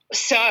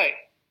So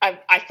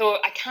I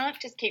thought I can't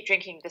just keep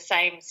drinking the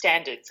same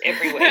standards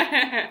every week.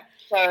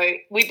 So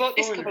we bought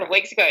this a couple of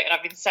weeks ago, and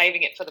I've been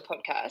saving it for the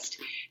podcast.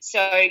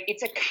 So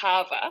it's a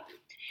Cava.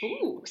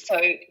 Ooh. So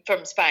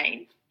from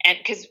Spain, and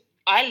because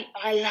I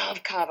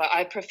love Cava,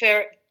 I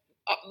prefer it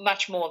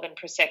much more than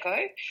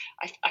Prosecco.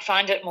 I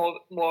find it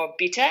more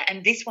bitter,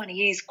 and this one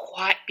is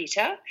quite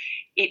bitter.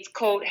 It's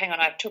called. Hang on,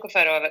 I took a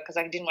photo of it because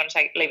I didn't want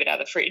to leave it out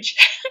of the fridge,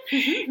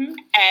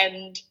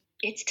 and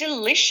it's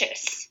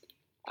delicious.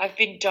 I've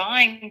been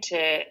dying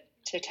to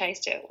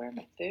taste it. Where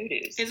my food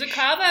is? Is it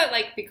Cava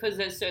because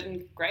there's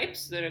certain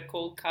grapes that are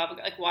called Cava,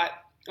 white,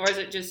 or is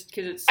it just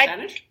because it's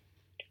Spanish?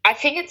 I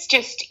think it's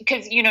just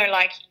because, you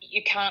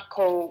can't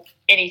call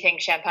anything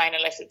champagne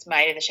unless it's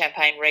made in the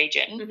Champagne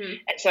region. Mm-hmm.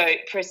 And so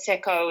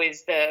Prosecco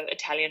is the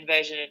Italian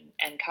version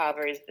and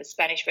Cava is the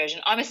Spanish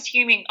version. I'm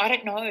assuming, I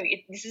don't know,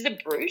 this is a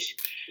Brut,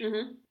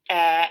 mm-hmm.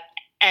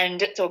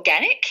 And it's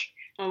organic.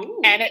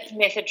 Ooh. And it's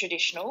method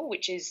traditional,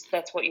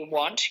 that's what you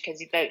want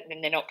because then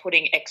they're not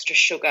putting extra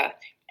sugar,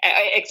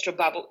 extra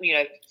bubble,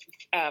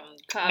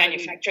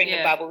 manufacturing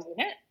the bubbles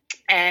in it.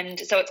 And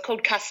so it's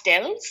called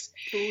Castells.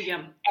 Ooh,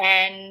 yum.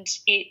 And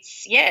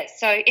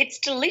it's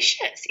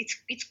delicious.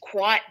 It's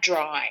quite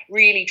dry,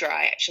 really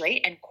dry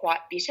actually, and quite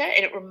bitter.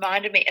 And it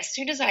reminded me, as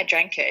soon as I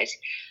drank it,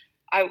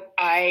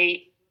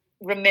 I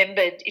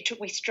remembered, it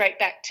took me straight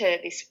back to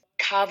this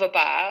Cava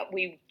bar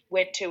we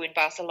went to in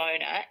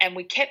Barcelona, and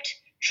we kept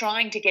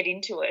trying to get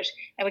into it,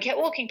 and we kept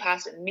walking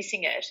past it and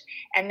missing it.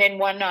 And then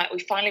one night we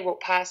finally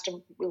walked past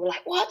and we were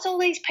like, what's all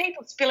these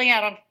people spilling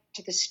out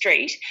onto the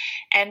street?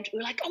 And we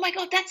were like, oh my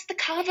God, that's the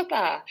Cava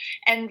bar.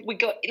 And we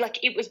got,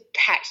 it was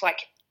packed.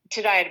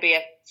 Today it'd be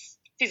a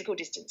physical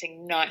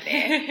distancing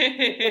nightmare.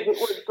 It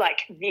was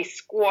like this,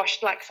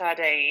 squashed like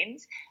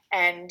sardines.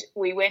 And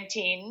we went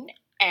in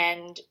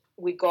and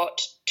we got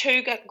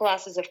 2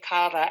 glasses of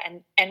Cava,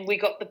 and we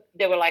got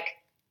there were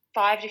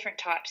 5 different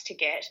types to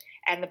get,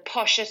 and the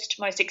poshest,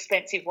 most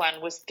expensive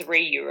one was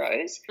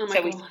 €3. Oh my so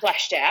God. we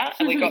splashed out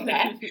and we got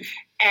that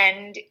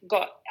and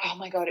got, oh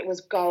my God, it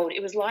was gold.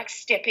 It was like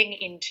stepping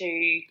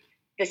into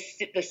the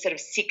sort of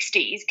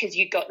 60s, because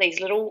you got these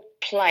little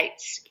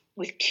plates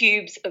with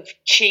cubes of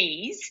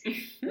cheese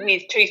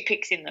with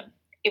toothpicks in them.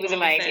 It was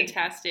amazing.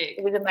 Fantastic.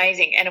 It was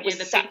amazing, and it was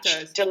such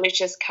Pintos.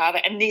 delicious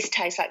Cava, and this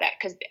tastes like that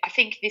because I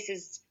think this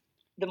is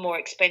the more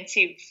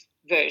expensive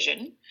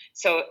version,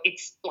 so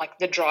it's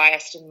the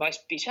driest and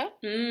most bitter.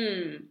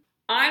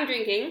 I'm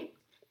drinking.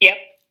 Yep.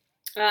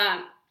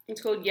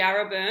 It's called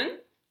Yarra Burn.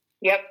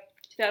 Yep.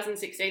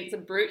 2016. It's a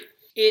Brut.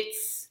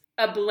 It's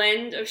a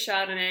blend of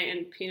Chardonnay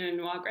and Pinot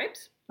Noir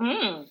grapes.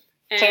 So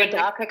a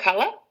darker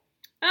colour?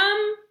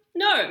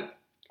 No.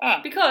 Oh.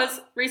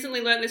 Because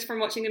recently learned this from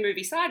watching the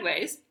movie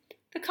Sideways.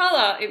 The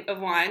colour of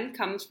wine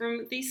comes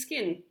from the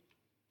skin.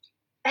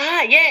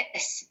 Ah,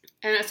 yes.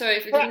 And so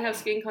if it doesn't have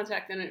skin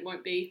contact, then it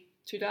won't be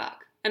too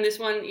dark. And this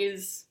one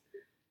is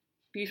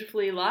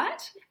beautifully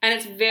light, and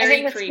it's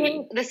very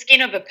creamy. The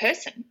skin of a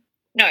person?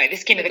 No, the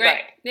skin of the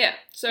grape. Yeah.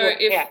 So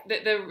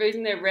the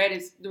reason they're red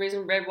is, the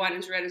reason red wine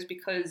is red is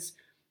because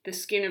the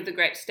skin of the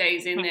grape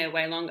stays in there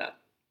way longer.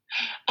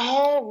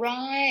 Oh,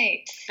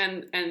 right.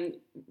 And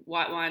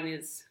white wine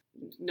is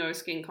no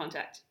skin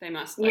contact. They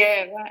must.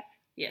 Yeah, right.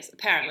 Yes,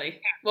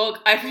 apparently. Well,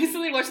 I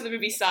recently watched the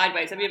movie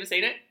Sideways. Have you ever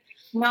seen it?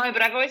 No,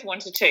 but I've always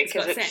wanted to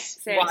because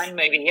it's a wine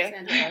movie,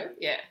 yeah.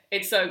 Yeah,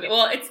 it's so good.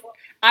 Well,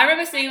 I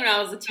remember seeing it when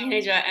I was a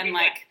teenager and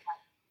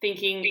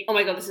thinking, oh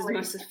my God, this is the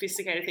most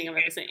sophisticated thing I've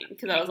ever seen,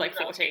 because I was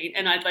 14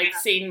 and I'd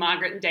seen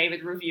Margaret and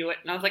David review it,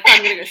 and I was like,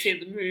 I'm going to go see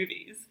the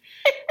movies.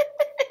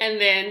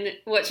 And then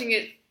watching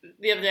it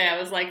the other day, I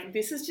was like,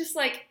 this is just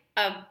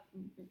a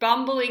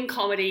bumbling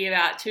comedy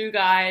about 2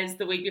 guys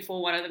the week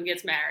before one of them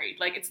gets married.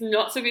 It's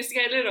not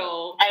sophisticated at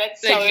all. And it's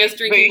They're just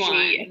drinking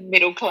wine. And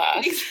middle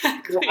class.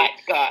 Exactly. White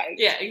guys.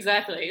 Yeah,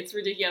 exactly. It's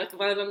ridiculous.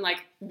 One of them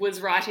was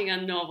writing a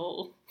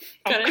novel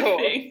kind of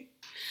thing.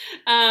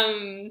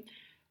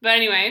 But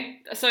anyway,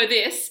 so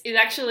this is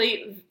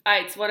actually,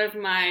 it's one of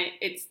I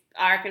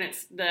reckon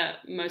it's the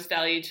most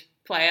valued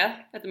player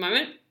at the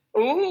moment.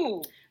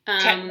 Ooh.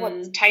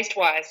 What's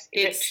taste-wise?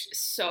 It's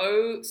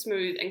so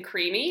smooth and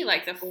creamy.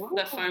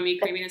 The foamy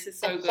creaminess is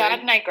so good.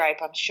 Chardonnay grape,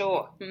 I'm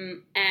sure.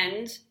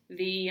 And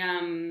the I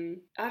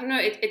don't know.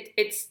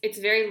 It's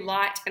very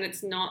light, and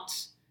it's not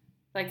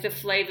the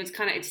flavors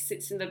it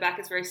sits in the back.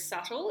 It's very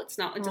subtle. It's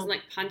not. It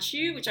doesn't punch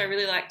you, which I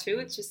really like too.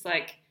 It's just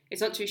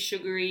it's not too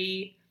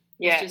sugary.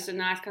 Yeah. It's just a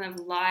nice kind of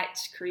light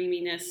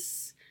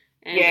creaminess,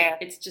 and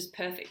it's just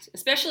perfect,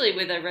 especially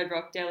with a Red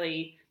Rock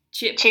Deli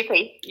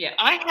chippy. Yeah.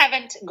 I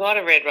haven't got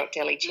a Red Rock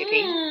Deli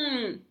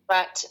chippy,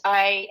 but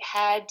I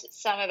had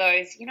some of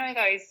those,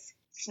 those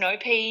snow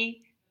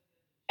pea,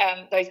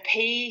 those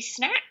pea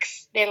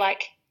snacks. They're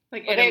like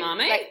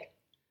edamame?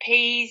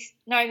 Peas.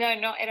 No,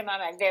 not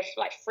edamame. They're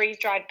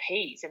freeze-dried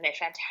peas, and they're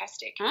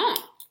fantastic.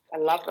 Oh. I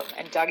love them,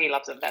 and Dougie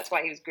loves them. That's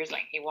why he was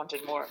grizzling. He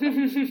wanted more of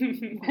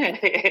them.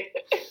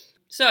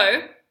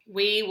 So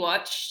we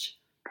watched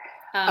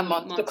a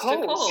Monster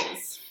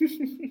Calls.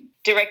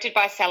 directed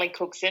by Sally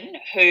Cookson,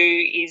 who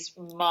is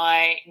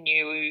my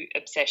new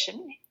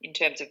obsession in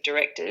terms of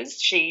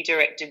directors. She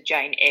directed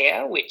Jane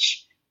Eyre,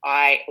 which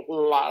I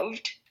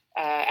loved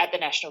at the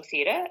National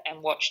Theatre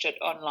and watched it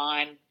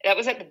online. That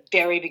was at the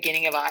very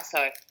beginning of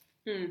ISO.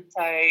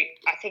 So I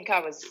think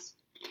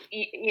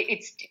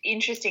it's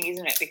interesting,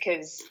 isn't it?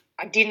 Because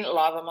I didn't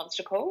love A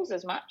Monster Calls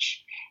as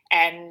much,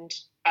 and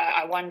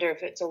I wonder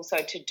if it's also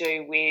to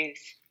do with,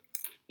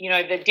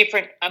 the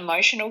different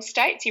emotional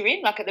states you're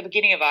in. Like at the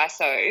beginning of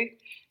ISO,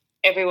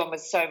 everyone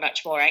was so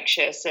much more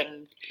anxious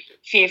and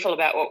fearful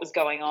about what was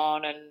going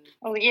on, and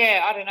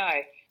I don't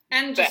know.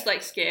 And just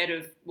scared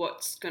of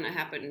what's going to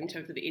happen in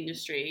terms of the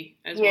industry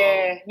as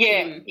well.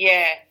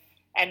 Yeah.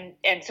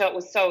 And so it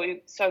was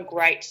so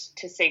great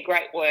to see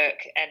great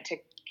work and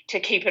to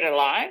keep it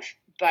alive.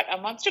 But A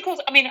Monster Calls,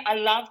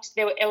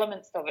 there were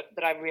elements of it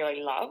that I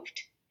really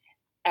loved.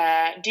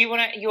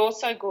 You're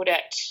so good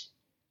at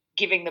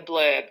giving the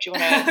blurb. Do you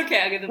want to?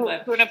 Okay, I'll give the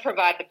blurb. Do you want to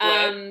provide the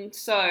blurb?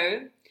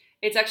 So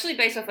it's actually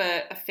based off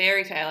a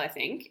fairy tale, I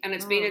think, and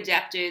it's been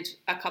adapted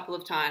a couple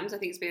of times. I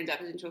think it's been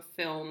adapted into a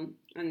film,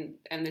 and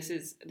this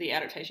is the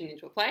adaptation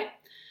into a play.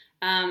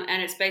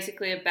 And it's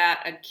basically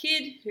about a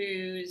kid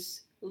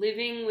who's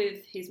living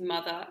with his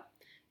mother,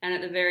 and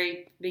at the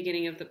very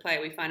beginning of the play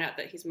we find out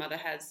that his mother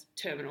has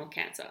terminal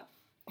cancer.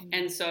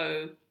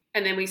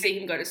 And then we see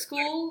him go to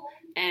school,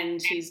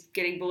 and he's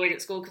getting bullied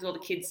at school because all the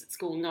kids at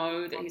school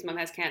know that his mum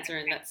has cancer,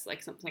 and that's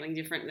something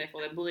different, and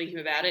therefore they're bullying him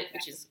about it,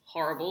 which is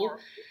horrible.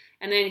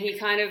 And then he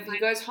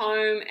goes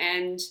home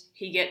and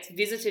he gets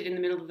visited in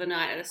the middle of the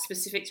night at a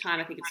specific time.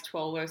 I think it's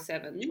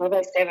 12:07.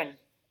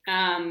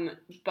 12:07.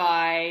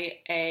 By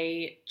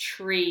a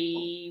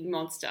tree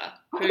monster.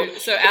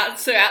 Out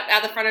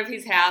the front of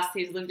his house,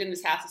 he's lived in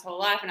this house his whole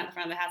life, and out the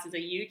front of the house is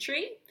a yew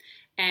tree.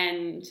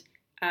 And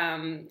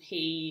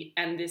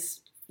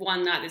this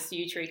one night, this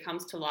yew tree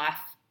comes to life,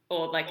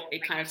 or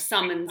it kind of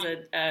summons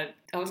I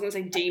was going to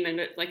say demon,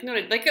 but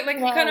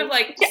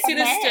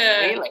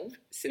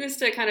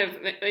sinister kind of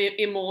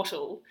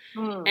immortal.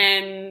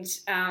 And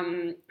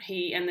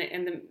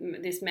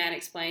this man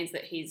explains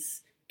that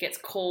gets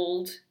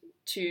called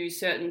to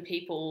certain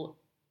people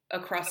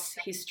across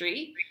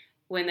history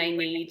when they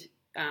need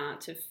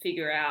to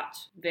figure out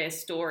their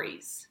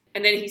stories.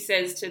 And then he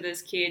says to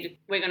this kid,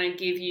 I'm going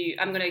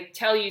to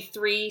tell you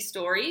 3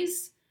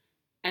 stories,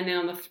 and then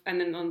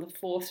on the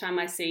 4th time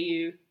I see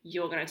you,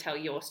 you're going to tell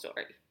your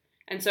story.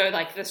 And so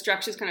the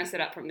structure's kind of set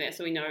up from there,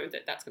 so we know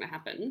that that's going to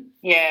happen.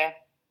 Yeah.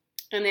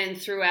 And then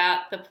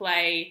throughout the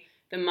play,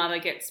 the mother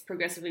gets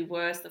progressively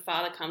worse. The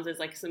father comes as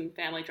some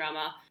family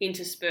drama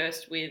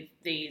interspersed with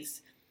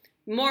these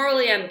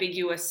morally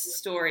ambiguous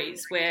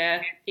stories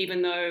where,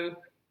 even though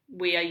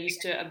we are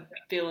used to a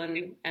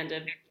villain and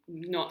a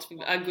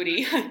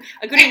goodie and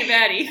a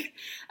baddie,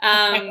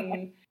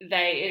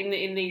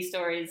 in these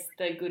stories,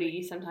 the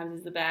goodie sometimes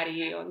is the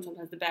baddie, or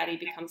sometimes the baddie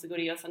becomes the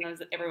goodie, or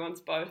sometimes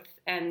everyone's both.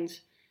 And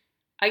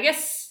I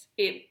guess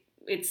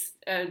it's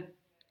a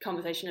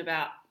conversation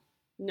about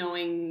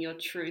knowing your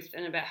truth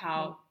and about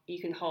how you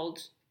can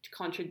hold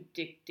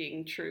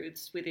contradicting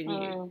truths within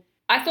you.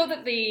 I thought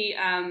that the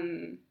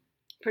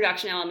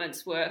production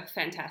elements were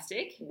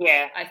fantastic.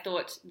 Yeah. I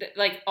thought that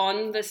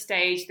on the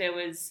stage there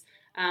was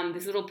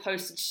this little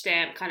postage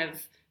stamp kind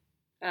of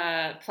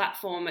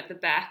platform at the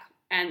back,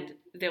 and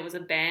there was a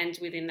band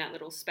within that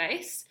little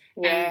space.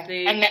 Yeah,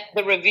 and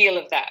the reveal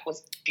of that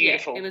was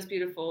beautiful. Yeah, it was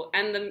beautiful.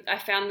 And I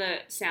found the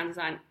sound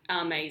design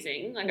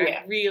amazing.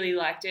 I really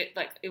liked it.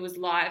 It was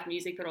live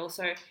music, but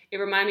also it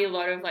reminded me a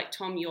lot of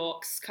Tom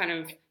York's kind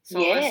of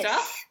solo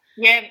stuff.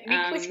 Yeah,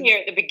 Mick was here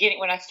at the beginning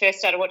when I first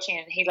started watching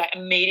it, and he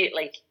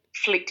immediately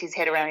flicked his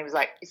head around. He was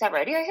like, "Is that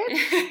Radiohead?"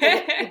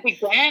 It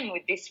began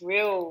with this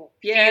real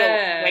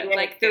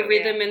the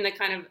rhythm and the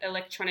kind of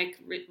electronic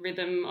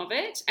rhythm of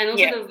it, and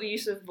also the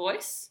use of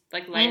voice,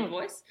 layered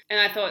voice. And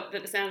I thought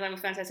that the sound design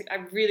was fantastic. I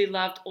really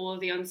loved all of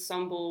the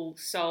ensemble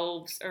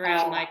solves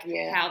around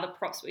how the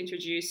props were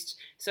introduced.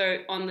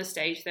 So on the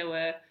stage there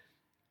were,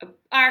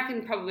 I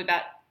reckon, probably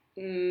about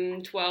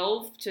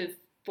 12 to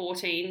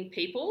 14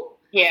 people.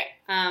 Yeah.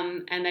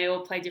 And they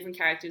all played different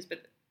characters,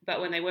 but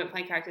when they weren't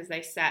playing characters,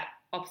 they sat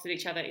opposite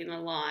each other in a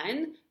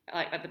line,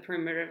 at the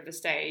perimeter of the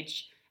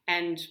stage,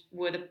 and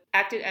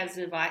acted as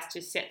a device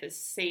to set the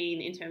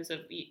scene in terms of,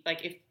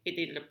 if it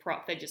needed a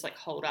prop, they'd just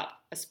hold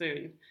up a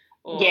spoon.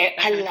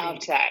 I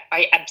loved that.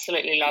 I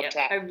absolutely loved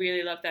that. I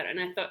really loved that, and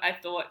I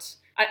thought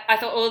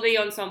all the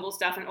ensemble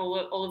stuff and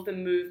all of the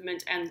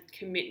movement and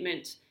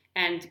commitment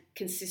and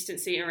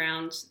consistency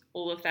around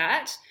all of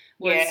that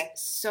was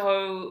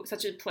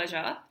such a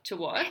pleasure to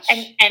watch.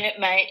 And it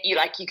made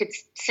you could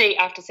see,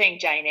 after seeing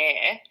Jane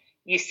Eyre,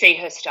 you see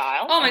her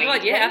style. Oh my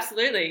God, yeah,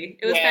 absolutely.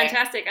 It was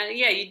fantastic. And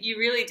you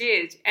really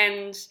did.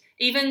 And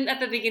even at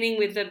the beginning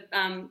with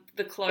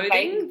the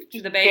clothing,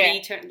 the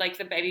baby turned,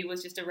 the baby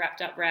was just a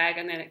wrapped up rag,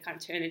 and then it kind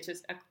of turned into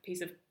a piece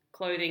of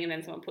clothing, and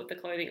then someone put the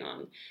clothing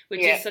on,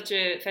 which is such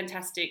a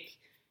fantastic,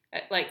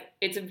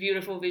 it's a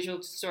beautiful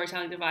visual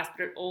storytelling device,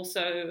 but it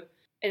also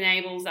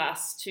enables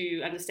us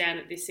to understand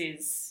that this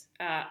is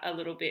a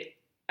little bit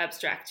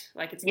abstract,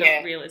 like it's Yeah.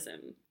 not realism.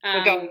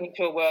 We're going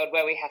into a world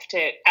where we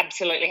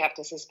absolutely have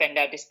to suspend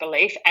our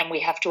disbelief, and we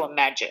have to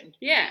imagine.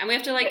 Yeah, and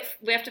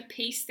we have to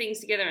piece things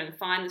together and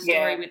find the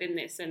story within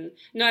this. And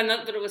no,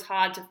 not that it was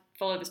hard to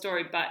follow the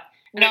story, but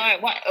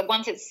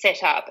once it's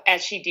set up,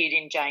 as she did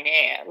in Jane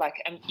Eyre, like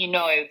you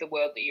know the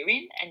world that you're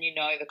in, and you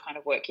know the kind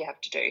of work you have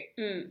to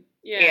do.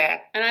 Yeah.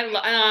 And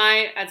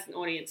I, as an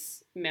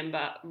audience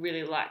member,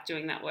 really like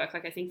doing that work.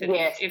 Like I think that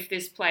if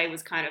this play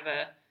was kind of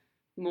a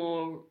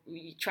more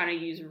trying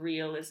to use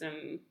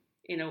realism,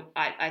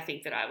 I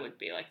think that I would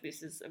be like,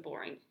 this is a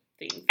boring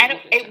thing. And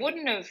it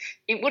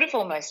would have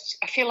almost,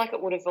 I feel like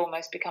it would have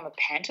almost become a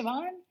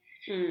pantomime,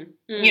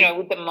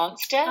 with the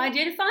monster. I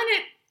did find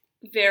it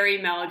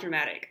very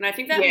melodramatic, and I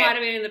think that might have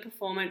been in the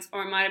performance,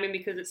 or it might have been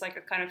because it's like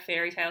a kind of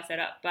fairy tale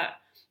setup,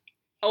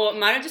 or it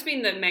might have just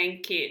been the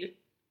main kid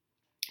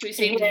who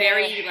seemed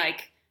very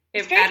like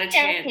out of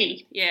 10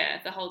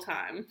 the whole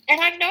time. And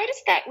I've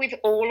noticed that with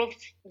all of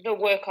the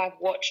work I've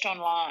watched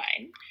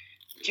online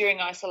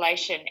during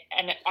isolation,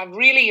 and I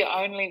really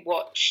only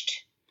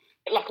watched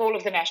like all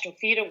of the National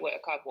Theatre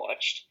work I've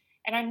watched,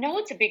 and I know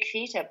it's a big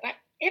theatre, but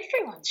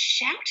everyone's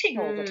shouting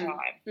all the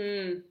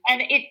time.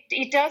 And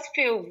it does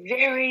feel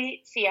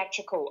very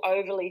theatrical,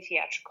 overly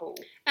theatrical.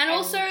 And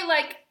also,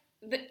 like,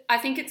 I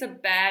think it's a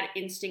bad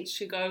instinct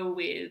to go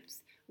with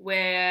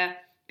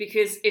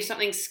because if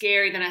something's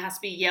scary, then it has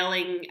to be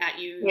yelling at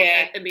you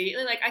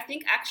immediately. Like, I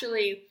think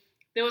actually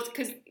there was,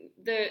 because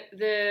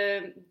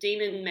the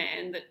demon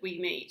man that we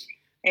meet,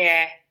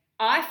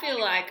 I feel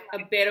like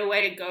a better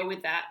way to go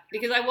with that,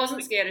 because I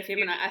wasn't scared of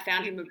him and I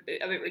found him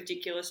a bit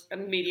ridiculous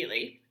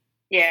immediately.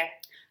 Yeah.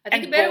 I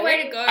think a better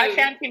way to go... I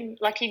found him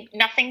like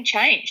nothing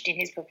changed in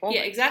his performance.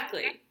 Yeah,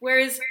 exactly.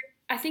 Whereas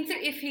I think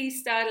that if he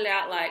started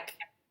out like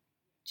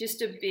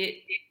just a bit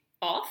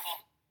off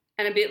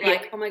and a bit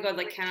like, oh my God,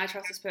 like, can I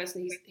trust this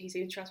person? He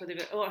seems trustworthy,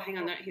 but oh, hang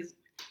on, no,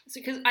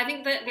 because I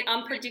think that the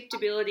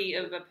unpredictability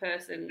of a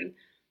person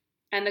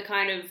and the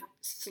kind of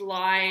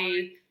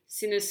sly,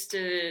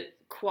 sinister,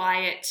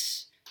 quiet,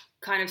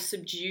 kind of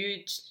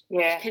subdued,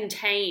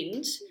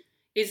 contained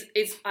is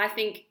I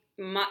think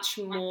much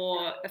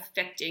more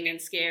affecting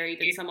and scary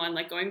than someone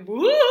like going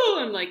woo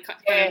and like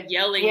kind of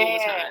yelling all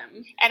the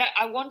time. And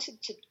I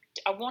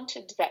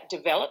wanted that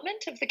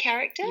development of the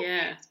character.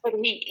 Yeah. But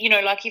he,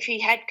 like if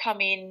he had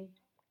come in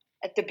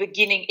at the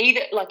beginning,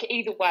 either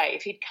way,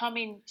 if he'd come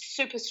in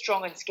super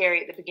strong and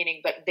scary at the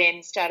beginning, but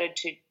then started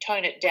to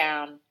tone it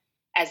down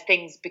as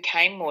things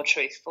became more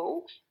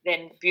truthful,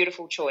 then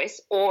beautiful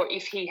choice. Or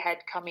if he had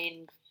come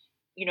in,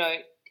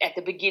 at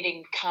the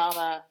beginning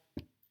calmer,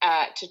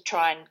 to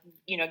try and,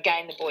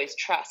 gain the boy's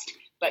trust,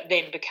 but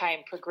then became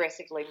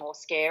progressively more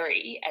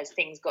scary as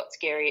things got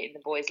scarier in the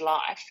boy's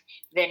life,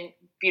 then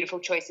beautiful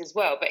choice as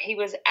well. But he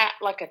was at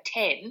like a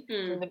 10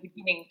 from the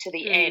beginning to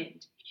the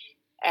end.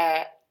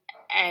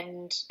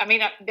 And, I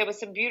mean, there was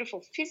some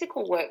beautiful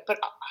physical work, but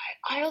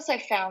I also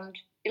found,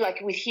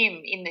 like with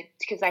him,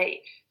 because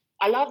I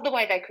love the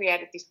way they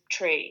created this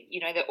tree,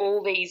 that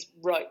all these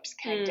ropes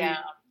came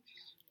down.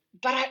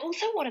 But I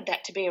also wanted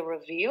that to be a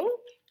reveal.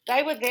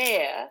 They were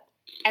there,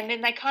 and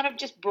then they kind of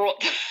just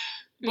brought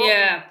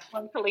them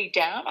clunkily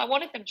down. I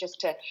wanted them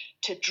just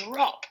to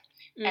drop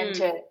and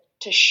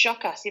to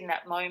shock us in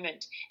that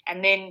moment.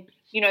 And then,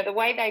 the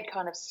way they'd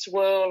kind of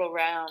swirl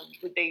around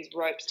with these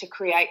ropes to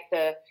create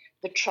the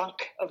trunk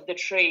of the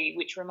tree,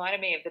 which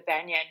reminded me of the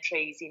banyan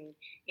trees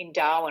in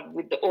Darwin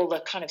with all the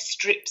kind of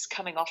strips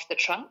coming off the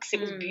trunks. It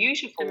was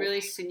beautiful. And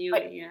really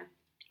sinewy,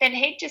 Then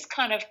he'd just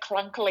kind of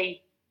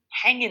clunkily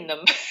hang in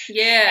them.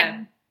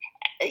 Yeah.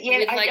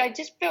 I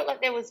just felt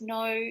like there was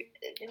no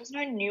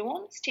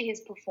nuance to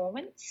his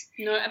performance.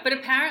 No, but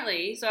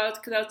apparently,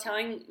 because I was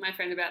telling my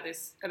friend about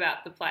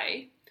the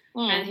play,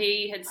 and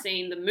he had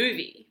seen the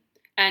movie,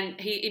 and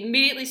he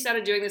immediately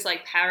started doing this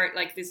like parrot,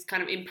 like this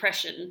kind of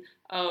impression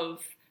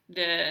of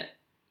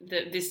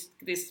this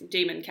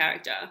demon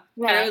character,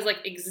 and it was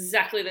like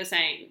exactly the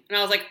same. And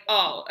I was like,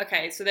 oh,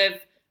 okay, so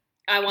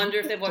I wonder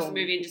if they've watched the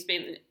movie and just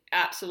been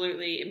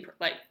absolutely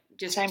like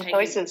just same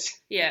choices.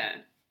 Yeah.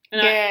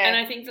 And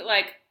I think that,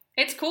 like,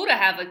 it's cool to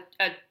have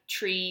a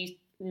tree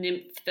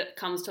nymph that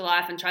comes to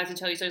life and tries to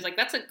tell you stories. Like,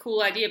 that's a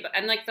cool idea.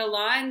 And, like, the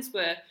lines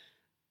were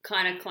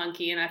kind of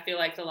clunky, and I feel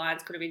like the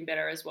lines could have been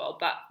better as well.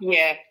 But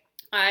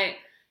I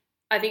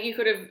think you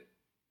could have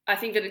 – I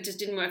think that it just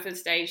didn't work for the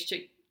stage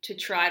to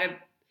try to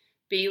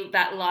be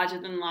that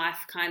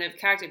larger-than-life kind of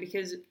character,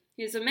 because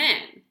he's a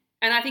man.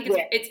 And I think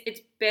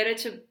it's better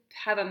to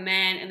have a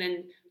man and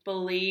then –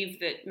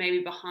 believe that maybe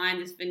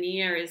behind this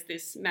veneer is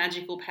this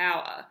magical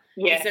power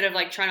instead of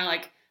like trying to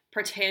like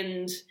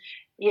pretend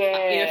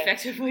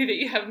ineffectively that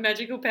you have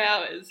magical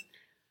powers.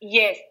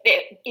 Yes,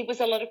 it was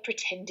a lot of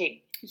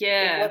pretending.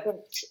 Yeah. It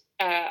wasn't,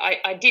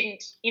 I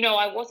didn't,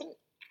 I wasn't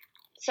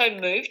so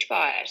moved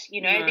by it.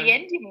 No. The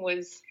ending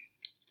was,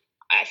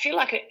 I feel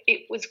like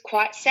it was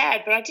quite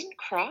sad, but I didn't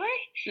cry.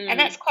 And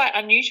that's quite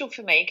unusual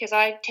for me, because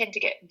I tend to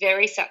get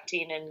very sucked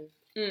in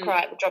and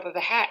cry at the drop of a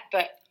hat,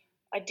 but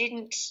I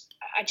didn't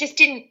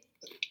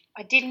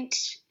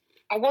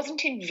I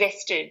wasn't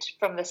invested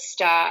from the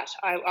start.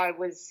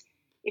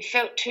 It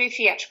felt too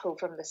theatrical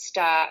from the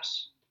start.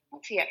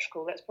 Not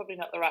theatrical, that's probably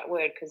not the right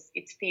word because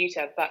it's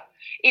theatre, but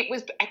it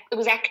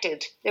was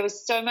acted. There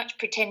was so much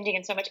pretending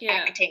and so much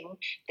acting.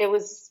 There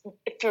was,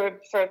 for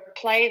a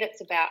play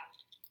that's about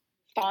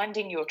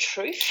finding your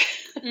truth,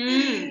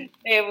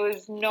 there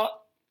was not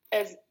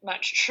as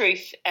much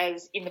truth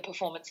as in the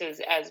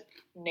performances as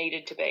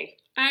needed to be.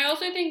 I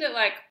also think that,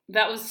 like,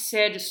 that was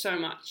said so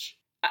much.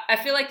 I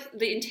feel like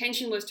the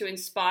intention was to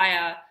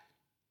inspire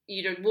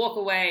you to walk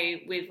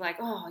away with, like,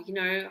 oh, you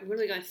know, I'm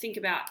really going to think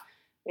about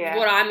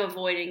what I'm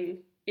avoiding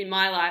in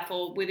my life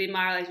or within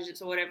my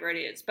relationships or whatever it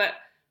is. But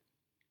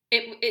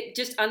it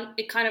just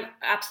it kind of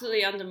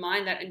absolutely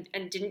undermined that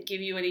and didn't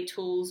give you any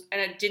tools, and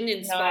it didn't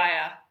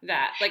inspire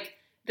that. Like,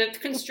 the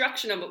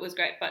construction of it was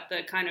great, but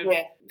the kind of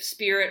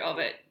spirit of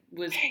it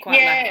was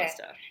quite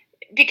lackluster.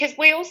 Because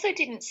we also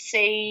didn't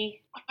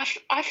see,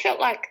 I felt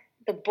like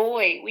the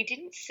boy, we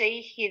didn't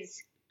see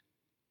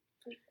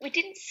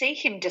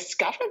him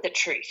discover the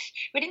truth.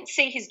 We didn't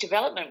see his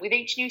development with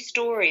each new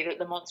story that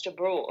the monster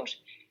brought.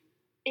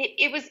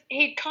 He'd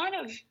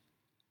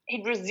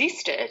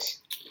resist it,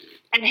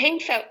 and he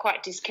felt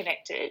quite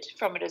disconnected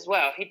from it as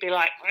well. He'd be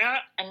like,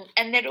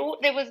 and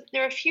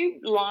there are a few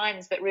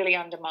lines that really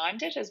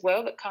undermined it as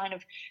well, that kind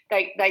of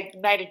they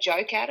made a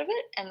joke out of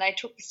it and they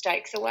took the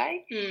stakes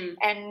away.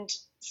 And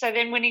so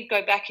then when he'd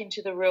go back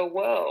into the real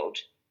world,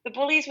 the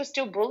bullies were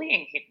still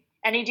bullying him,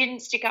 and he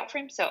didn't stick up for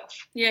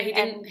himself. Yeah, he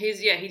didn't.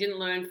 He didn't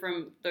learn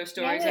from those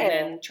stories and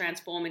then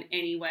transform in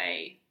any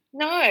way.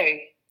 No.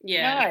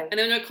 Yeah, no. And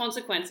there were no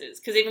consequences,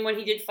 because even when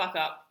he did fuck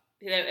up,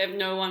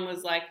 no one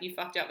was like, you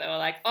fucked up. They were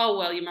like, oh,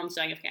 well, your mum's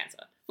dying of cancer,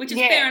 which is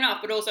fair enough,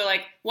 but also,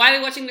 like, why are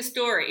we watching this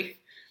story?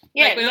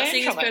 Yeah, like, we're not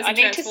seeing this person I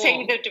need transform. to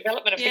see the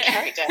development of the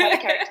character, how the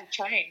character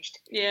changed.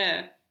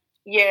 Yeah.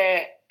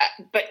 Yeah,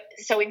 but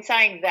so in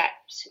saying that,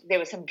 there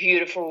were some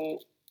beautiful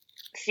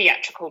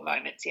theatrical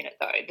moments in it,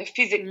 though. The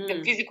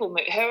physical,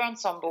 her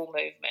ensemble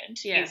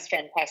movement is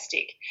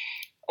fantastic.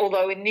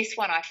 Although in this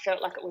one I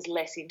felt like it was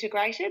less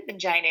integrated than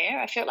Jane Eyre.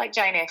 I felt like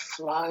Jane Eyre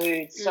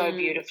flowed so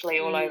beautifully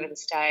all over the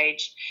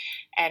stage,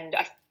 and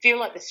I feel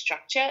like the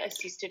structure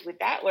assisted with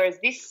that, whereas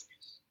this,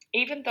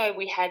 even though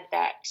we had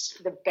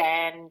the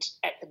band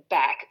at the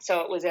back,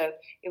 so it was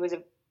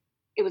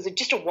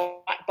just a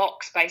white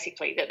box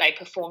basically that they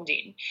performed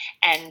in,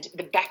 and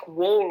the back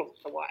wall of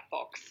the white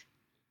box,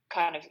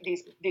 kind of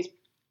this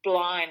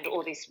blind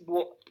or this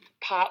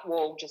part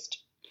wall just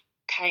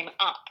came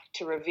up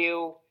to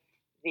reveal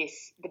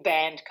the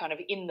band kind of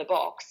in the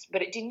box,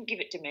 but it didn't give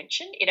it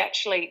dimension.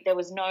 There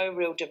was no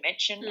real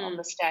dimension on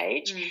the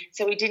stage,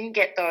 so we didn't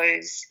get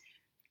those.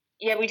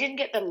 Yeah, we didn't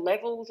get the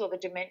levels or the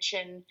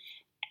dimension.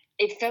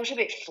 It felt a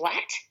bit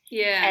flat.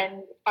 Yeah,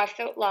 and I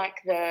felt like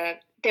there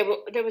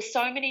were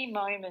so many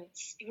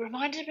moments. It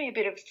reminded me a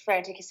bit of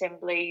Frantic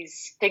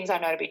Assembly's Things I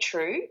Know to Be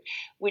True,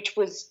 which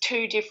was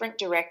two different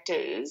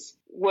directors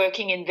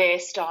working in their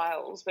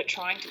styles but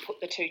trying to put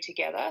the two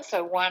together.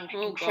 So one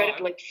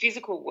incredibly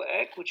physical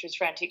work, which was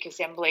Frantic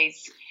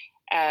Assembly's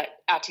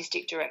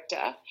artistic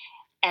director,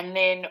 and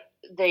then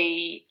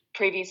the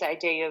previous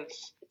AD of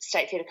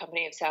State Theatre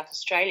Company of South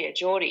Australia,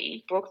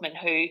 Geordie Brookman,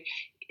 who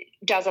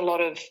does a lot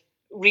of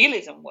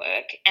realism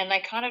work, and they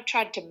kind of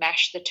tried to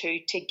mash the two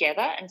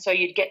together, and so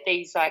you'd get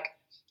these like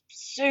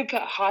super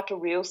hyper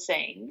real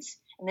scenes,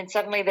 and then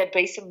suddenly there'd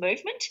be some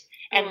movement,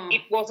 and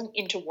it wasn't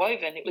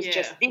interwoven. It was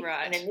just this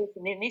and then this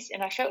and then this,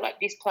 and I felt like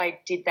this play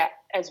did that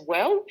as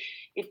well.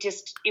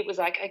 It was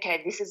like,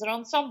 okay, this is an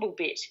ensemble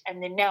bit,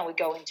 and then now we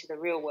go into the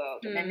real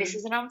world, and then this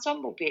is an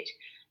ensemble bit.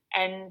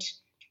 And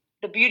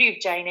the beauty of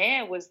Jane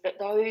Eyre was that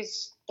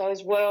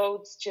those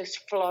worlds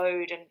just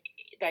flowed, and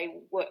they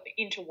were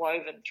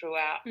interwoven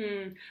throughout.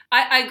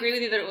 I agree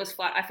with you that it was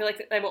flat. I feel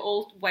like they were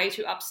all way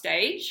too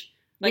upstage.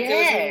 Like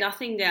there was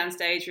nothing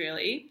downstage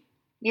really.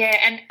 Yeah,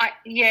 and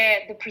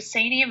the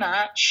proscenium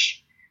arch.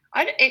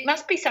 It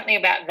must be something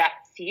about that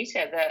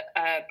theatre, the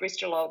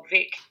Bristol Old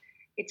Vic.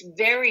 It's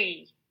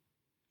very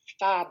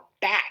far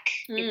back.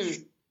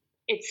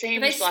 It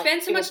seems they like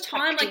spend so much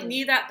time like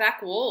near that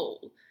back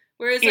wall.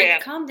 Whereas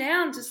like calm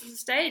down, just the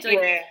stage.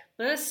 Like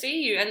let us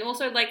see you. And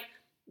also like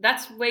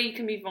that's where you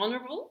can be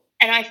vulnerable.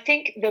 And I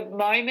think the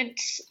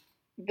moments,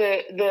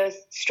 the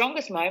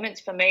strongest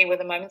moments for me were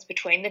the moments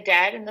between the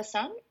dad and the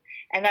son.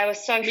 And they were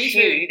so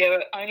few. There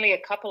were only a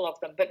couple of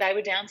them, but they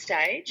were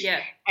downstage. Yeah.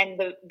 And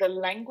the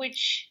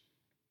language,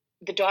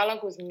 the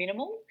dialogue was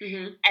minimal,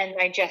 and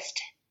they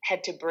just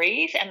had to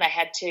breathe, and they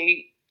had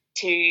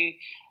to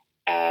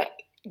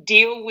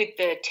deal with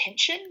the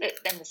tension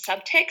and the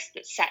subtext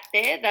that sat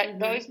there. That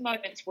those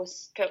moments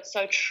felt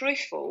so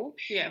truthful,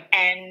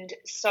 and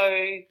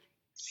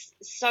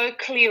so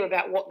clear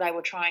about what they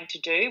were trying to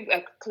do,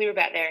 clear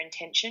about their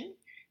intention.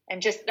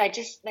 And they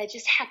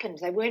just happened.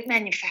 They weren't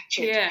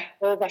manufactured. Yeah.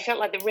 Well, I felt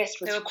like the rest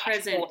was they were quite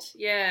present. Forced.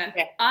 Yeah.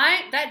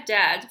 That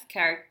dad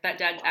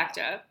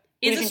actor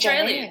is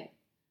Australian.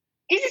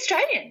 He's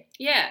Australian.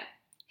 Yeah.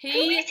 Who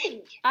is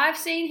he? I've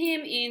seen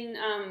him in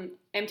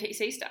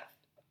MTC stuff,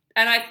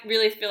 and I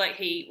really feel like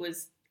he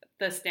was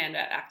the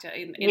standout actor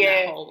in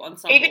Yeah. that whole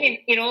ensemble. Even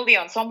in all the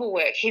ensemble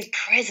work, his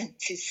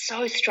presence is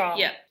so strong.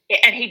 Yeah.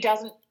 And he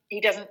doesn't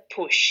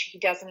push.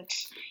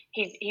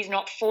 He's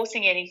not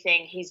forcing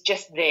anything. He's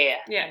just there.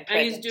 Yeah, and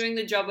he's doing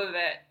the job of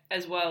it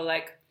as well.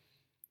 Like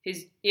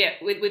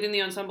within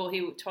the ensemble,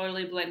 he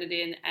totally blended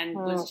in and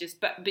was just,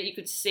 but you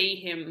could see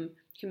him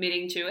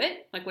committing to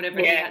it. Like whatever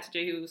he had to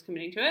do, he was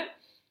committing to it.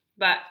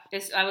 But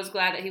I was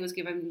glad that he was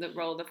given the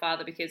role of the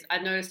father, because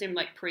I'd noticed him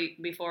like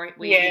before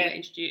we were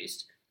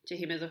introduced to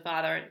him as a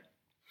father, and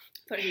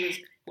thought he was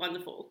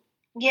wonderful.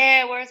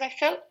 Yeah, whereas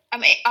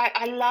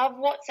I love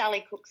what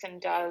Sally Cookson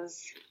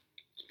does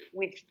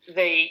with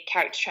the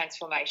character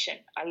transformation.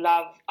 I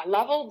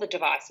love all the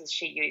devices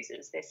she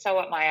uses. They're so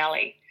up my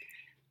alley.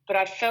 But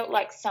I felt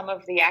like some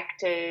of the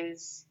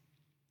actors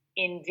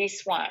in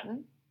this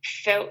one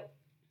felt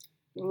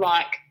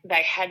like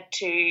they had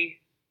to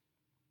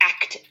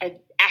act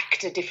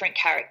a different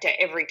character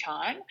every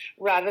time,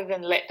 rather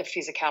than let the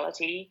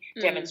physicality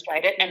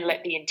demonstrate it and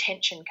let the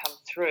intention come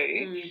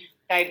through.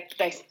 They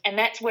and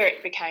that's where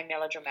it became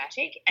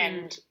melodramatic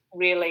and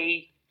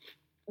really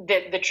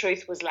the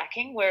truth was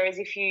lacking. Whereas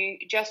if you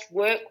just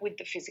work with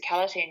the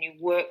physicality and you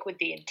work with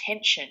the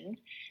intention,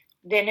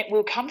 then it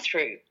will come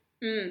through.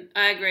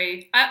 I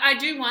agree. I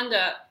do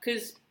wonder,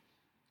 because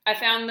I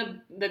found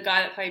the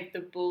guy that played the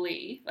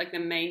bully, like the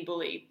main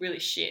bully, really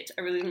shit.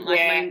 I really didn't like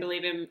him. I didn't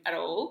believe him at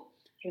all.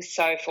 He was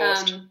so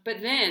forced.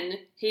 But then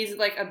he's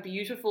like a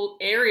beautiful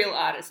aerial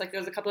artist. Like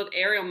there was a couple of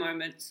aerial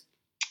moments.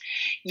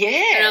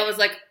 Yeah. And I was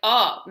like,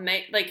 oh,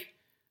 mate, like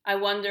I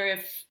wonder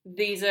if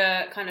these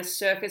are kind of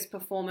circus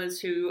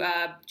performers who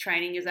are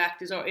training as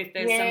actors, or if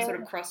there's some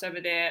sort of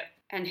crossover there,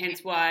 and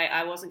hence why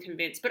I wasn't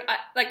convinced. But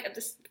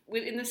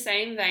in the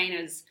same vein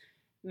as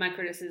my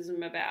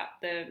criticism about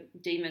the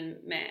Demon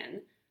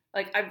Man,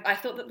 like I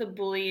thought that the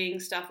bullying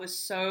stuff was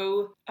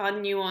so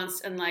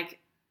unnuanced and like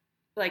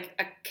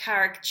a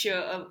caricature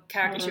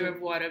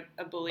of what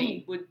a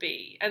bully would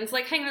be. And it's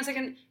like, hang on a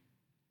second,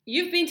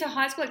 you've been to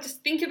high school, like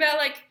just think about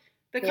like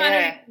the kind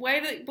of way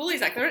that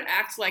bullies act. They don't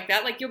act like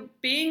that. Like you're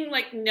being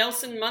like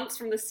Nelson Monks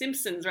from The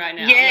Simpsons right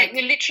now. Yeah, like,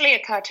 you're literally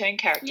a cartoon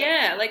character.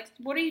 Yeah, like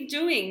what are you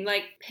doing?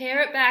 Like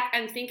pare it back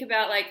and think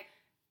about like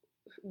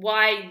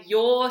why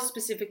you're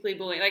specifically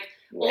bullying. Like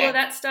all of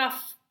that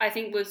stuff I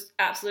think was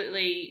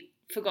absolutely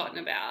forgotten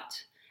about.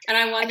 And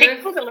I wonder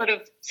if there's a lot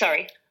of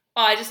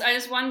I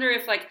just wonder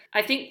if like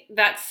I think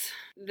that's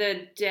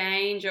the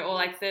danger, or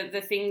like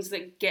the things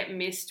that get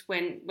missed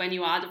when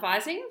you are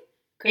devising,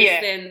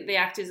 because then the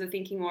actors are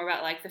thinking more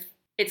about like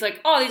it's like,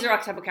 oh, these are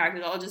archetypal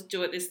characters, I'll just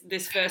do it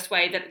this first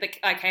way that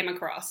I came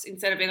across,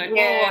 instead of being like,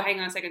 oh, hang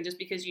on a second, just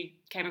because you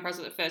came across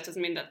it at first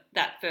doesn't mean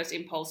that first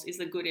impulse is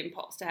the good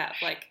impulse to have.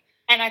 Like,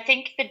 and I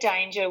think the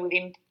danger with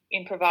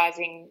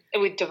devising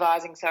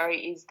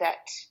is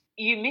that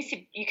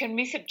you can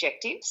miss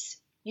objectives.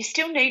 You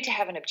still need to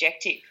have an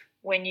objective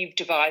when you've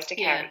devised a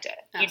character.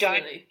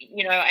 Absolutely.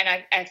 You don't,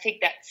 and I think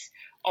that's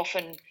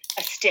often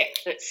a step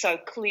that's so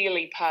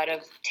clearly part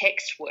of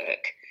text work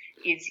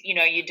is,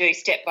 you do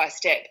step by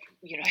step,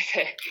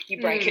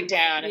 you break it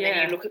down and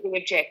then you look at the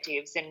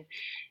objectives and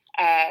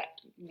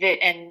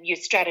your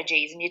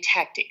strategies and your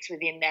tactics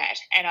within that.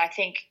 And I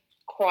think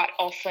quite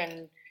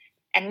often,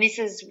 and this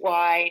is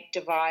why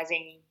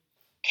devising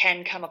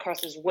can come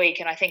across as weak,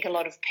 and I think a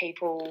lot of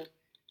people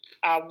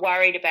are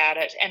worried about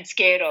it and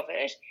scared of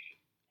it,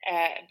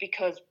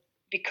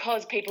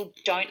 because people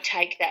don't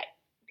take that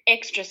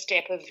extra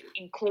step of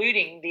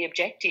including the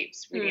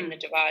objectives within the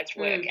devised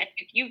work. And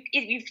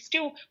you've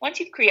still, once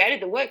you've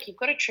created the work, you've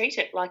got to treat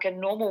it like a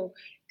normal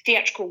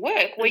theatrical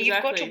work where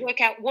you've got to work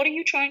out, what are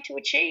you trying to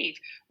achieve?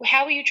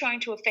 How are you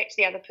trying to affect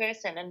the other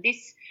person? And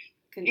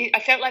I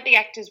felt like the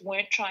actors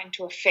weren't trying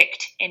to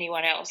affect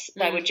anyone else.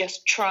 They were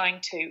just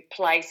trying to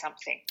play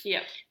something.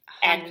 Yeah.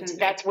 And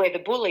that's where the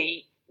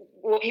bully,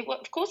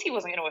 of course he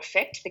wasn't going to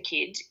affect the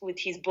kid with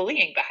his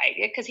bullying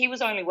behaviour, because he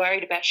was only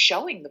worried about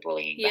showing the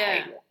bullying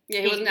behaviour.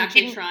 Yeah, he wasn't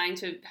actually trying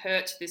to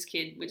hurt this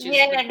kid, which is the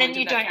and point then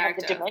you of that don't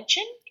character. have the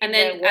dimension. And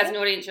then as an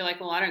audience, you're like,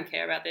 well, I don't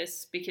care about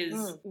this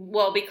because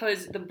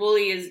the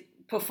bully is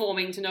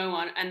performing to no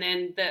one, and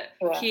then the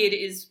kid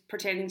is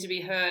pretending to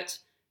be hurt,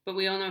 but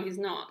we all know he's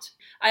not.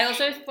 I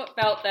also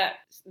felt that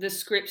the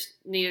script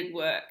needed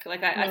work.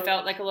 Like I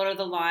felt like a lot of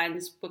the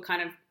lines were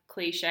kind of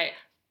cliche.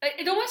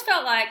 It almost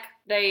felt like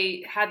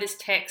they had this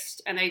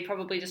text and they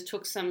probably just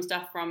took some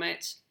stuff from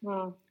it,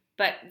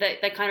 but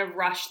they kind of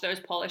rushed those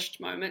polished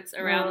moments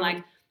around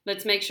like,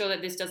 let's make sure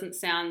that this doesn't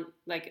sound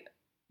like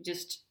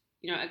just,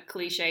 a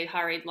cliche,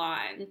 hurried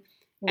line.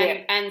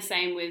 And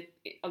same with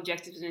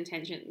objectives and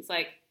intentions.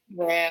 Like,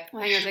 well, hang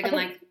on a second,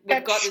 like,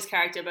 we've got this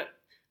character, but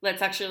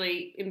let's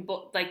actually,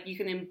 you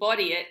can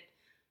embody it,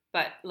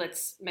 but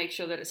let's make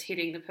sure that it's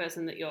hitting the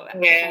person that you're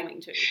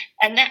performing to.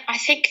 And I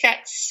think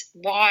that's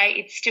why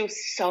it's still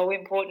so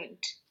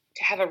important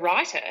to have a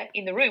writer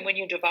in the room when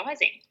you're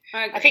devising.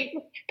 I think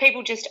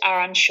people just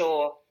are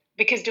unsure,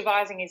 because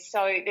devising is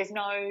there's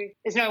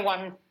no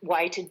one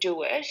way to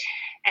do it.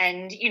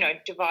 And,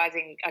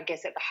 devising, I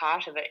guess at the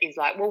heart of it is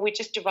like, well, we're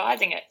just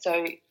devising it.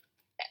 So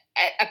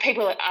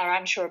people are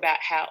unsure about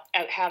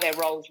how their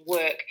roles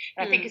work.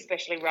 And I think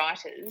especially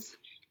writers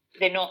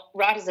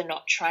are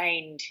not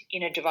trained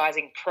in a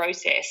devising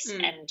process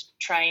and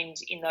trained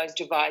in those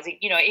devising,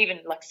 even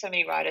like so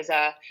many writers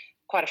are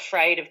quite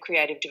afraid of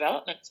creative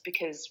developments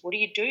because what do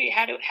you do?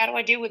 How do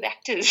I deal with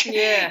actors in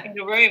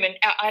the room? And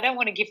I don't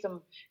want to give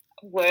them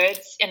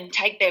words and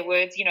take their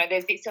words.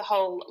 There's this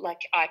whole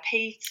like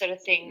IP sort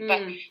of thing,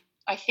 but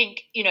I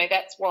think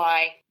that's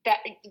why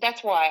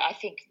I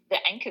think the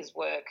anchors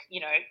work.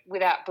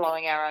 Without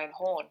blowing our own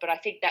horn, but I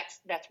think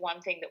that's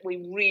one thing that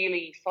we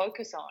really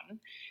focus on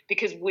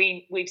because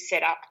we've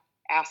set up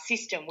our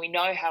system. We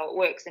know how it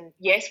works, and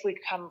yes, we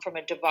come from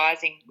a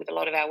devising with a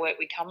lot of our work.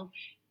 We come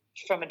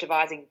from a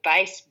devising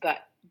base, but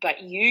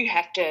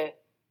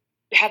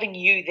having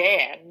you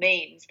there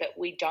means that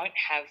we don't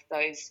have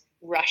those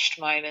rushed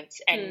moments,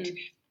 and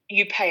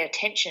you pay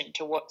attention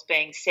to what's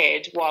being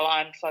said while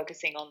I'm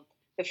focusing on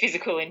the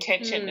physical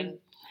intention. And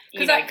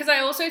because I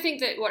also think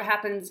that what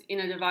happens in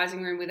a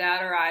devising room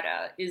without a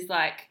writer is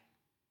like,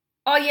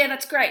 oh yeah,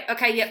 that's great.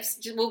 Okay, yep,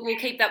 we'll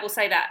keep that. We'll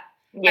say that.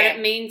 Yeah. And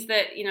it means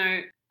that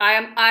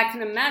I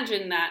can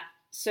imagine that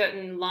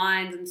certain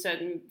lines and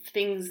certain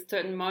things,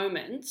 certain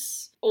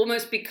moments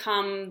almost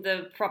become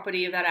the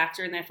property of that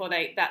actor, and therefore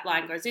that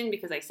line goes in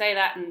because they say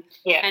that,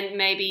 and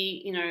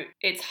maybe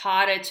it's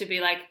harder to be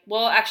like,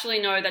 well,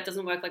 actually no, that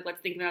doesn't work. Like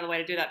let's think of another way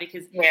to do that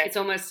because it's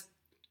almost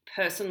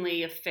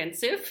personally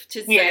offensive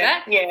to say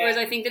that. Yeah. Whereas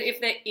I think that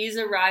if there is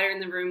a writer in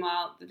the room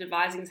while the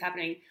devising is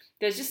happening,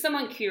 there's just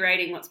someone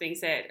curating what's being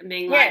said and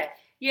being like,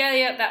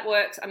 yeah, that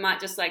works. I might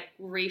just like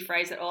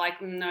rephrase it or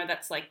like, no,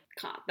 that's like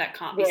that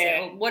can't be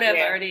said or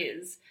whatever it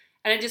is.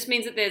 And it just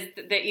means that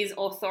there is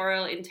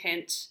authorial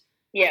intent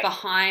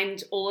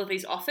behind all of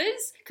these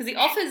offers because the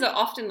offers are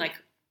often like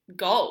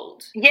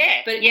gold.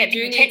 Yeah, but you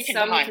do need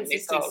some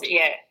consistency. Gold,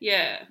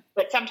 yeah.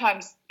 But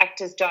sometimes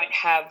actors don't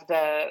have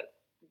the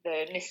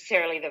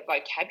necessarily the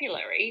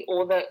vocabulary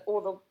or the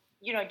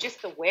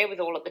just the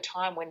wherewithal at the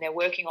time when they're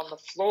working on the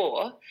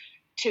floor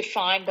to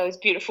find those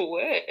beautiful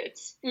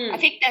words. I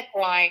think that's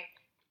why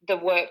the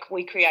work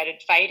we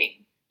created,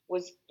 Fading,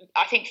 was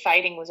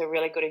a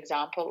really good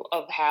example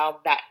of how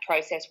that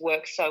process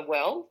works so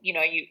well.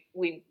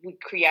 We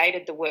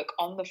created the work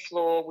on the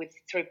floor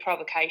through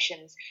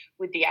provocations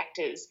with the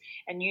actors,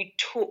 and you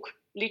took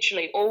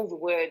literally all the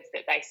words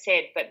that they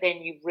said, but then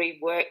you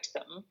reworked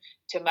them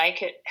to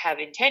make it have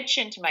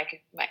intention, to make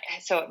it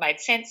so it made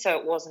sense, so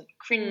it wasn't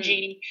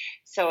cringy,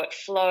 so it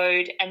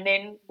flowed. And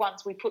then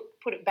once we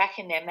put it back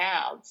in their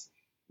mouths,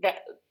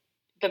 that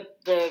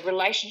the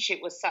relationship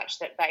was such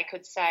that they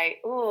could say,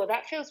 oh,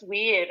 that feels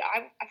weird.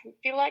 I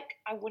feel like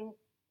I wouldn't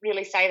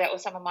really say that, or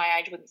someone my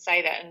age wouldn't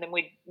say that, and then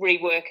we'd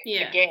rework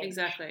again.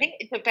 Exactly. I think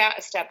it's about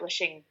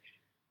establishing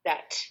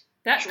that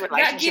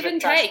give and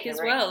take as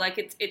well.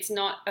 Like it's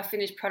not a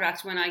finished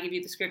product when I give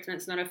you the script, and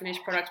it's not a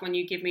finished product when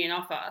you give me an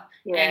offer.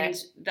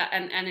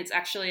 And it's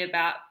actually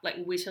about like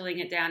whittling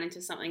it down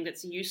into something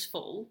that's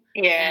useful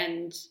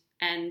and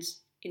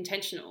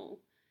intentional.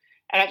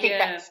 And I think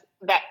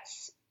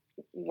that's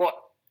what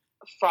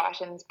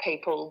frightens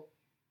people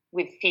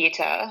with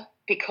theatre,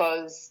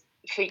 because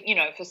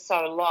for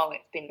so long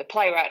it's been the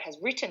playwright has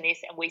written this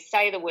and we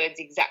say the words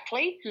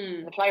exactly.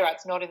 The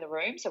playwright's not in the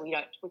room, so we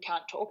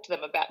can't talk to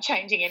them about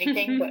changing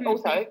anything, but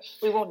also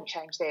we wouldn't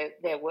change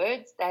their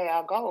words. They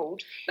are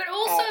gold. But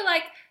also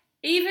like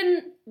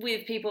even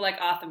with people like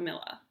Arthur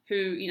Miller,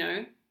 who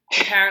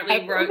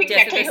apparently wrote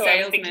Death of a Salesman. I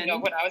was thinking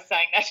of when I was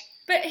saying that.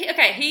 But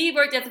he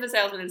wrote Death of a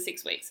Salesman in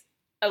 6 weeks,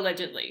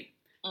 allegedly.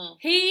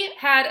 He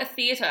had a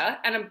theatre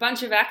and a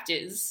bunch of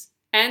actors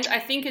and I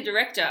think a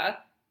director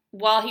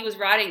while he was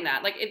writing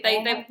that. Like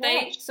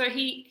so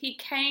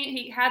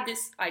he had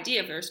this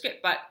idea for a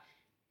script, but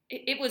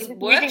it was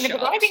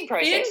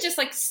workshopped. He didn't just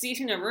like sit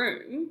in a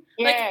room.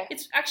 Yeah. Like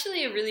it's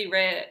actually a really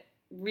rare,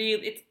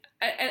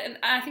 and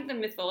I think the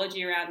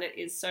mythology around it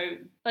is so,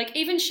 like,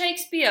 even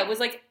Shakespeare was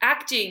like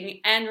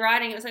acting and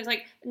writing. So it's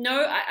like,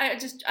 no,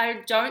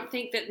 I don't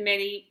think that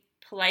many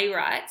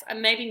playwrights,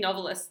 and maybe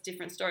novelists,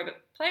 different story, but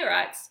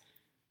playwrights,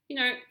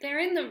 they're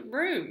in the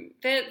room.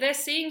 They're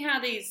seeing how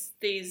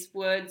these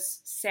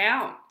words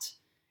sound.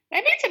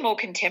 Maybe it's a more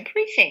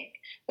contemporary thing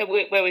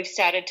where we've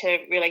started to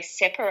really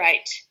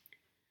separate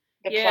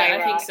the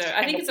playwright. I think so.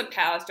 I think it's a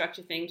power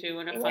structure thing too,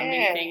 and a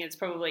funding thing. It's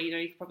probably,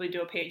 you could probably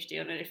do a PhD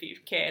on it if you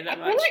care that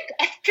much.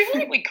 I feel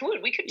like we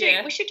could. We should do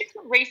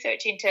some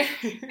research into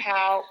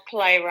how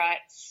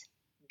playwrights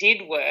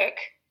did work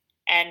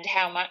and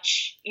how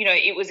much,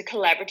 it was a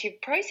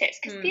collaborative process,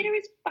 because theatre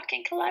is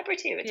fucking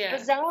collaborative.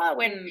 It's bizarre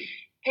when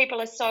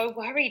people are so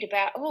worried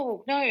about,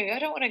 oh no, I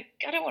don't want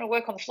to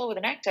work on the floor with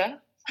an actor.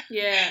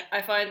 Yeah,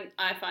 I find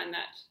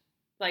that.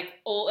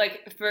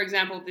 For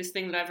example, this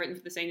thing that I've written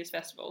for the Seniors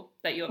Festival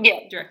that you're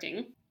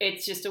directing,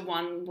 it's just a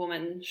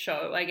one-woman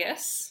show, I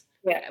guess.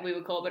 Yeah, we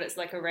would call it, but it's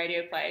like a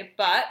radio play.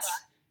 But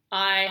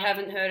I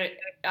haven't heard it.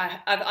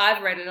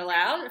 I've read it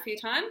aloud a few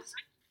times,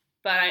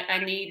 but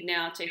I need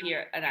now to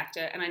hear an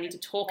actor, and I need to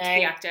talk to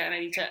the actor, and I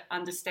need to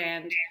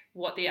understand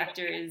what the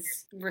actor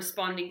is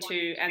responding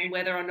to, and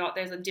whether or not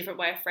there's a different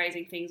way of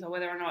phrasing things, or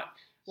whether or not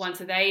once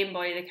they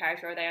embody the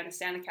character or they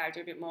understand the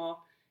character a bit more,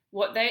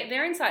 what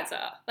their insights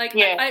are. Like,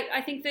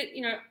 I think that,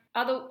 you know,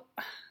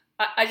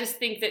 I just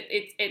think that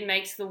it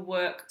makes the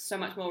work so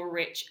much more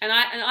rich. And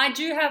I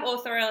do have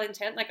authorial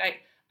intent. Like,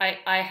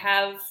 I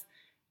have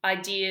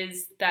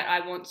ideas that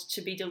I want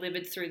to be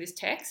delivered through this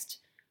text.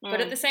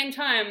 But at the same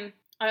time,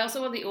 I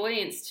also want the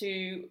audience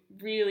to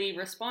really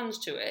respond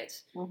to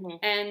it. Mm-hmm.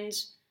 And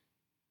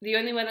the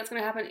only way that's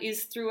going to happen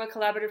is through a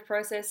collaborative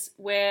process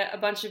where a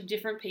bunch of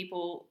different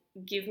people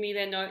give me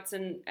their notes,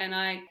 and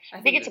I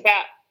think it's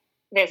about,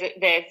 there's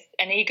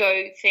an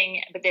ego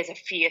thing, but there's a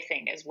fear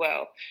thing as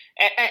well.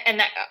 And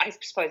that, I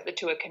suppose the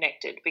two are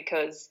connected,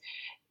 because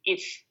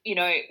if, you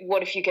know,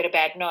 what if you get a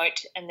bad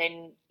note and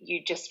then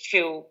you just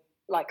feel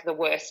like the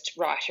worst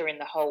writer in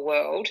the whole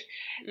world,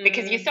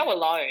 because you're so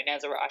alone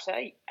as a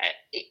writer.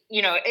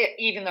 You know,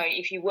 even though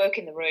if you work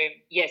in the room,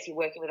 yes, you're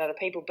working with other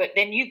people, but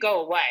then you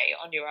go away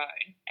on your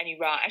own and you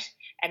write,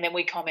 and then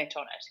we comment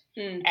on it.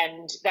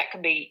 And that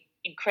can be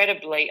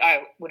incredibly,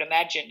 I would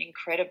imagine, it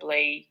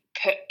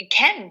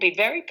can be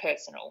very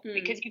personal,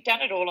 because you've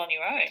done it all on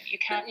your own. You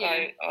can't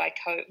you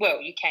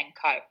can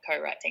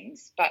co-write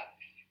things, but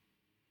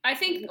I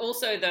think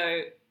also,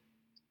 though,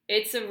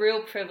 it's a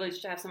real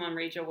privilege to have someone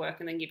read your work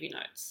and then give you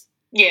notes.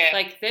 Yeah.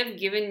 Like, they've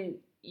given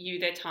you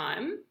their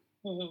time,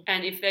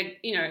 and if they're,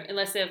 you know,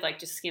 unless they've, like,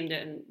 just skimmed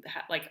it and,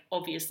 like,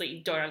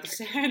 obviously don't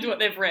understand what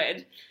they've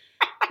read,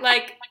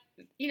 like,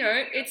 you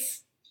know,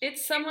 it's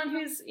someone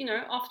who's, you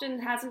know, often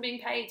hasn't been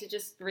paid to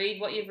just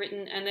read what you've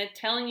written, and they're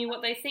telling you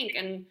what they think,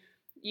 and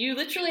you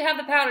literally have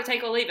the power to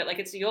take or leave it. Like,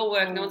 it's your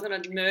work. No one's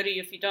going to murder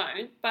you if you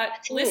don't. But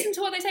listen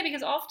to what they say,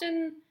 because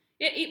often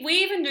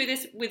we even do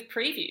this with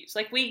previews.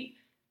 Like, we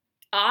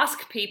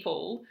ask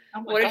people,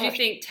 what did you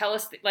think? Tell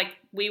us, like,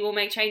 we will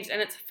make changes.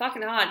 And it's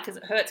fucking hard, because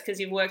it hurts, because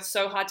you've worked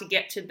so hard to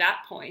get to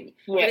that point.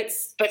 Yeah.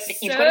 But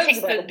you've got to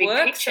think about the big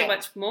work picture so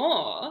much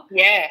more.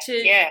 Yeah.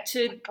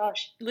 To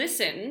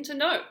listen to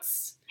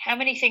notes. How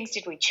many things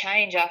did we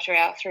change after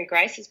our Three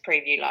Graces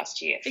preview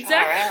last year?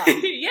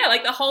 Exactly. Yeah,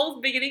 like the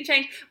whole beginning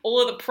change. All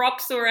of the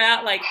props were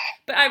out. Like,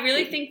 but I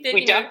really think that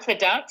we dumped the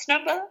dance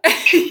number.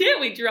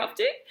 Yeah, we dropped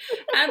it.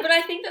 But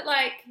I think that,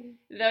 like,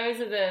 those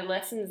are the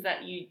lessons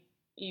that you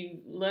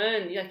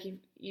learn. Like,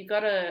 you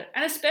gotta,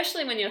 and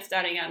especially when you're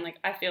starting out. And, like,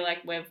 I feel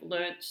like we've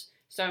learnt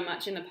so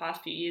much in the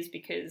past few years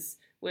because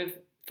we've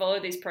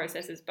followed these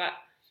processes. But,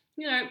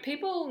 you know,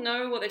 people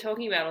know what they're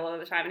talking about a lot of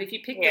the time. And if you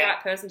pick the right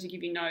person to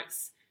give you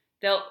notes,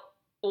 they'll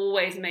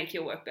always make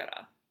your work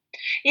better.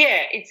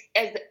 Yeah,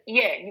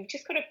 you've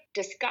just got to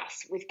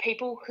discuss with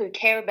people who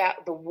care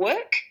about the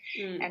work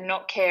and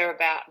not care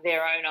about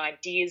their own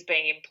ideas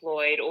being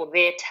employed or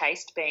their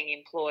taste being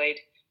employed.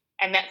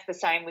 And that's the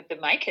same with the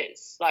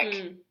makers. Like,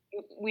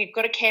 we've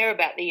got to care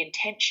about the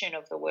intention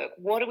of the work.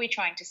 What are we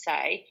trying to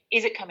say?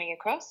 Is it coming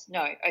across?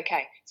 No.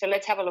 Okay. So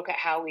let's have a look at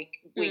how we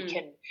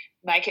can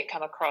make it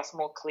come across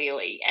more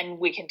clearly, and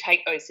we can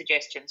take those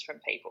suggestions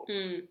from people.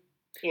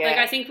 Yeah. Like,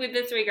 I think with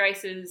the Three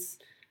Graces,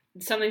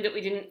 something that we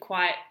didn't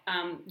quite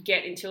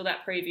get until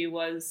that preview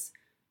was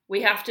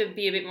we have to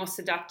be a bit more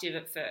seductive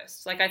at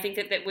first. Like, I think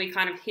that we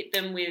kind of hit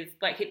them with,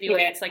 like, hit the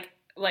audience at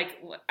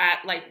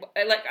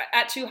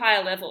too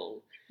high a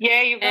level.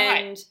 Yeah, you're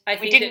right. And I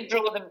think we didn't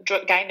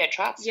gain their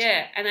trust.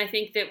 Yeah, and I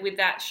think that with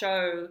that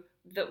show,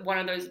 that one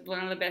of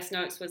the best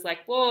notes was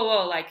like,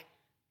 whoa, like,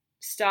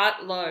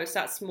 start low,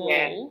 start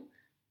small,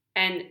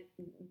 and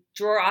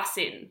draw us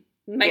in,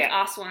 make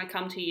us want to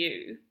come to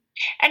you.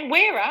 And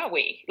where are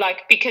we?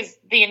 Like, because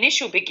the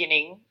initial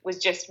beginning was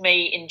just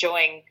me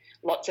enjoying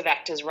lots of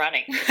actors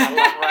running. I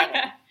love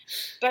running.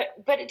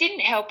 But it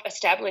didn't help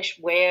establish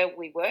where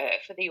we were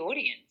for the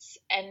audience.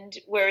 And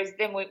whereas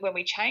then when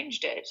we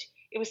changed it,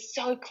 it was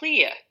so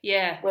clear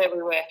where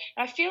we were. And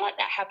I feel like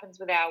that happens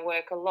with our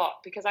work a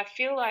lot, because I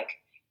feel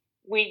like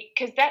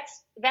because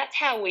that's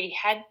how we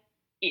had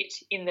it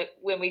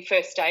when we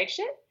first staged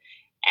it.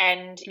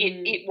 And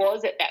it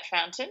was at that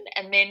fountain,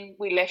 and then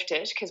we left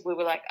it because we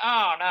were like,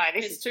 oh, no,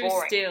 this is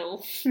boring.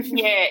 It's too still.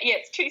 yeah,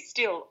 it's too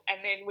still.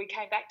 And then we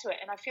came back to it,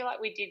 and I feel like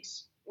we did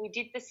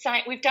the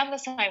same. We've done the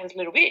same with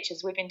Little Bitch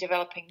as we've been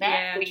developing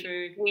that. Yeah,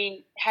 true.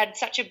 We had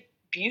such a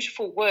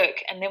beautiful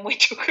work, and then we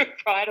took it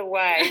right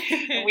away.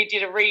 And we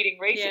did a reading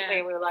recently,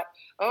 and we were like,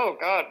 oh,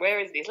 God, where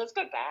is this? Let's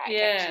go back.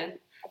 Yeah. Actually.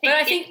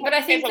 I think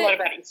there's a lot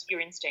about your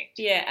instinct.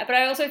 Yeah, but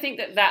I also think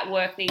that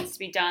work needs to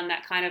be done,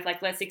 that kind of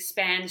like, let's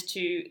expand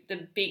to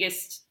the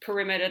biggest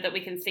perimeter that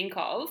we can think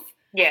of.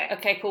 Yeah.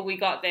 Okay, cool, we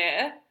got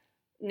there.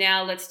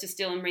 Now let's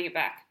distill and bring it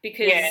back,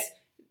 because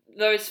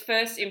those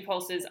first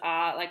impulses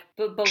are like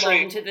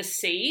belong to the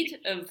seed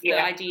of the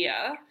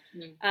idea.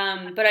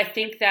 But I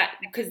think that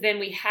because then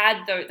we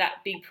had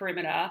that big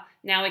perimeter,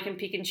 now we can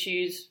pick and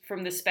choose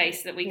from the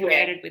space that we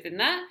created within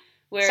that.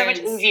 Whereas, so much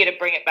easier to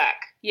bring it back.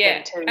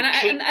 Yeah,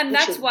 and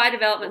that's why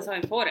development's so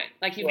important.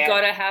 Like, you've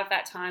got to have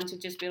that time to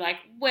just be like,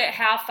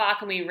 how far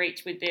can we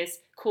reach with this?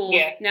 Cool.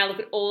 Yeah. Now look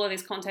at all of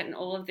this content and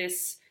all of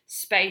this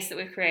space that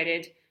we've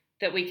created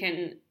that we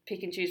can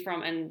pick and choose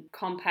from and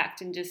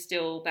compact and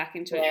distill back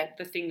into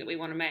the thing that we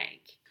want to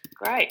make.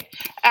 Great.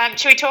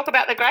 Should we talk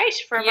about The Great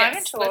for a moment?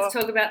 Yes, let's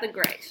talk about The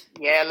Great.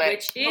 Yeah,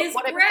 which is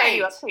what great. Are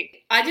you up to?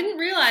 I didn't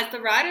realise the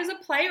writer's a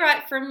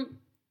playwright from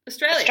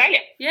Australia.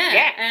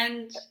 Yeah.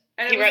 And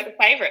he wrote The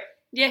Favourite.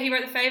 Yeah, he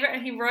wrote The Favourite,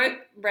 and he wrote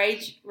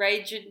Rage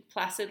and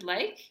Placid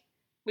Lake,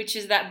 which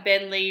is that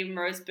Ben Lee and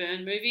Rose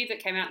Byrne movie that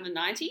came out in the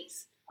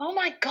 90s. Oh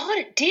my God,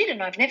 it did,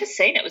 and I've never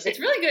seen it. It's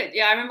really good.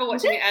 Yeah, I remember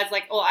watching it as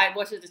I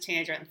watched it as a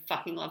teenager and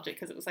fucking loved it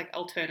because it was like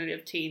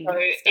alternative teen stuff.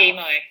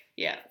 Emo.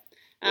 Yeah.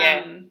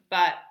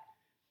 But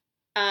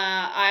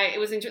it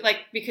was interesting,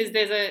 because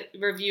there's a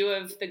review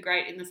of The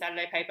Great in the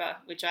Saturday paper,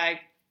 which I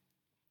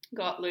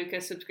got Luke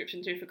a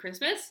subscription to for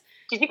Christmas.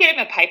 Did you get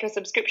him a paper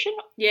subscription?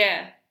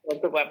 Yeah. A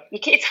good one.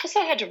 It's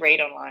also hard to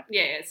read online.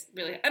 Yeah, it's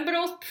really, but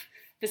also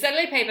the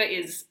Saturday paper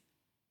is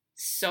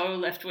so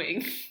left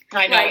wing.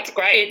 I know, it's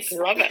great. I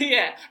love it.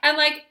 Yeah, and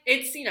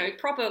it's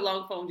proper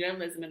long form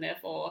journalism, and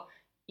therefore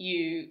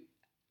you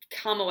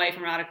come away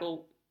from an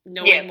article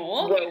knowing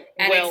more,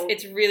 and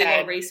it's really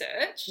well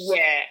researched.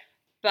 Yeah,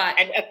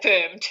 and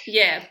affirmed.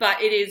 Yeah,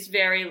 but it is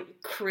very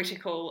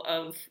critical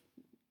of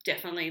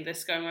definitely the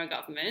ScoMo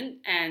government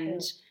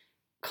and.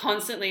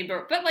 Constantly,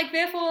 but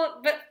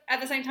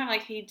at the same time,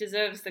 he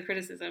deserves the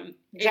criticism,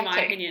 in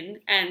my opinion,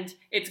 and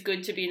it's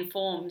good to be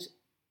informed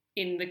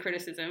in the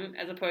criticism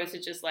as opposed to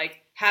just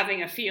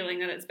having a feeling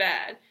that it's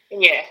bad.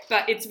 Yeah.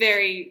 But it's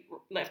very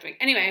left wing.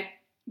 Anyway,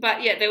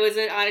 but yeah, there was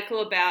an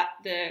article about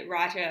the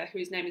writer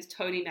whose name is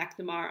Tony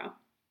McNamara.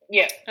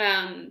 Yeah.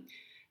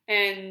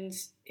 And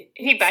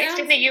he based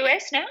in the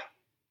US now?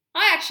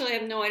 I actually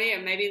have no idea.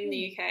 Maybe in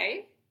the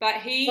UK. But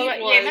he was...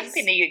 Yeah, it must be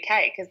in the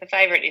UK because The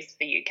Favourite is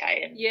the UK.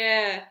 And,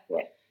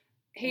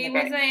 he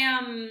was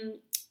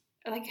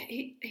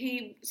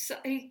he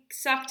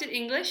sucked at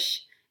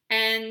English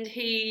and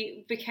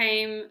he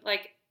became,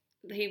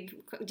 he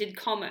did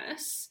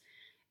commerce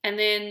and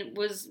then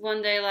was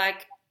one day,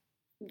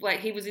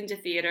 he was into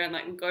theatre and,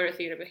 would go to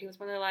theatre, but he was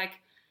one day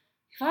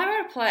if I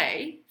wrote a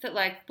play that,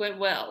 went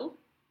well,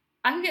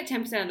 I could get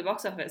 10% of the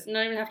box office and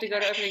not even have to go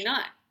to opening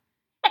night.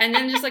 And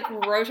then just,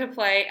 wrote a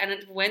play and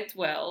it went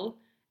well.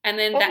 And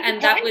then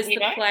that was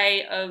the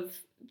play of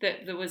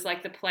that was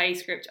the play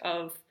script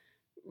of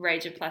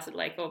Rage of Placid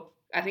Lake, or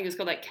I think it was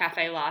called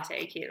Cafe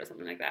Latte Kid or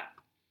something like that.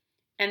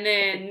 And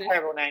then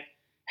terrible name.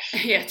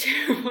 Yeah,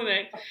 terrible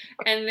name.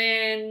 And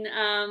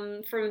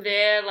then from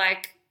there,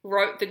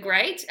 wrote The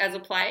Great as a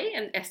play,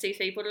 and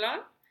STC put it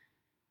on,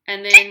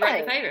 and then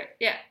wrote The Favourite.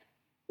 Yeah.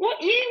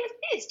 What year was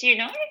this? Do you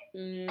know?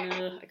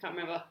 I can't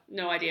remember.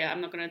 No idea.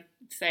 I'm not going to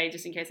say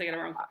just in case I get it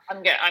wrong.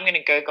 I'm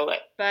gonna Google it.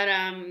 But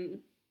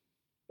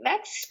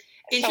that's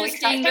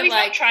interesting. So he's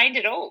not trained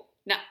at all.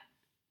 No,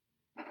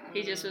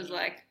 he just was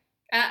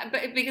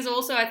but because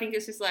also I think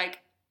it's just I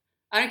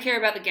don't care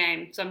about the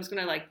game, so I'm just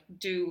gonna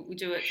do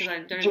it because I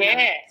don't.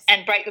 Yeah,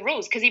 and break the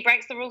rules because he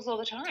breaks the rules all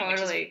the time.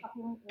 Totally.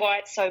 Which is why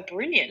it's so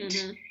brilliant.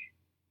 Mm-hmm.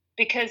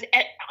 Because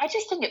I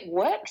just think it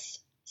works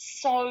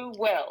so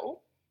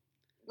well.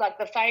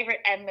 The Favourite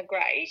and The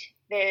Great,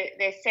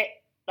 they're set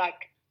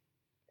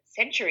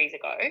centuries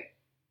ago,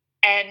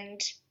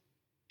 and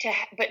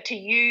to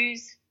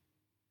use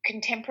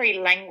contemporary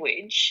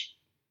language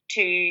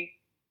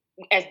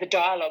as the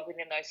dialogue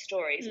within those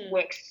stories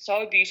works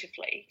so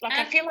beautifully.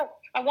 I feel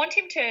I want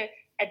him to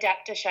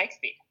adapt to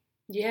Shakespeare.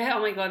 Yeah,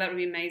 oh my God, that would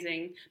be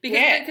amazing.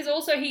 Because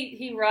also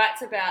he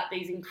writes about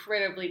these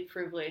incredibly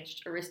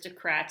privileged,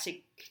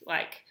 aristocratic,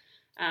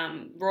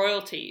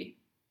 royalty.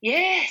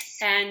 Yes.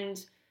 And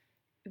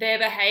they're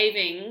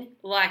behaving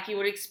like you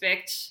would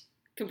expect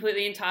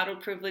completely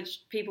entitled,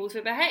 privileged people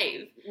to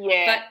behave.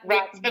 Yeah,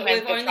 but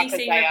we've only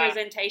seen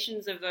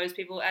representations of those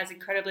people as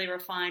incredibly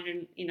refined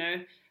and,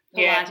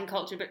 polite and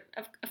cultured.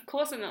 But of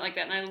course they're not like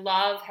that. And I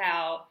love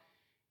how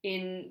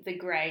in The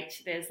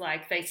Great there's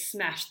they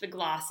smash the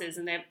glasses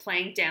and they're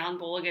playing down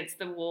ball against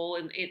the wall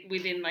and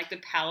within the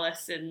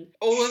palace, and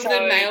all of the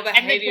male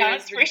behaviour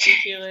is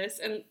ridiculous.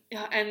 And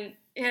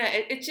yeah,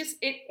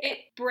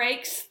 it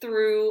breaks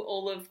through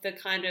all of the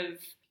kind of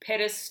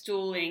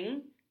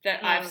pedestaling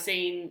that I've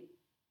seen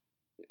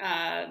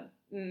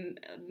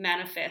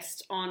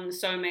manifest on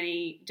so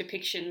many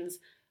depictions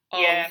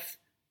of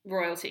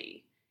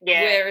royalty.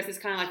 Yeah. Whereas it's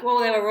kind of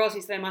they were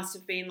royalty, so they must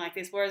have been like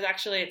this. Whereas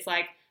actually it's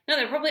no,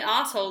 they're probably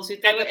assholes who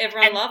thought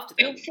everyone loved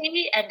them.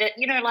 Filthy, and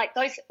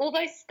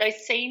those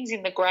scenes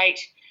in The Great.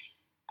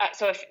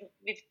 So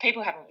if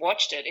people haven't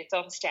watched it, it's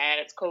on Stan.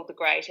 It's called The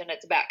Great, and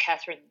it's about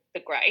Catherine the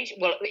Great.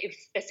 Well, it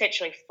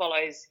essentially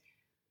follows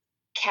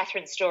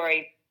Catherine's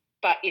story,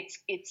 but it's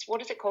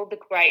what is it called? The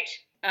Great.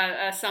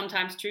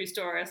 Sometimes True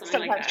Story or something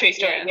like that. Sometimes True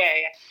Story,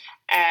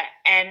 yeah.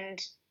 And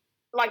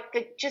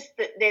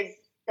there's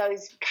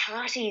those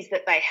parties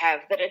that they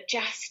have that are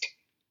just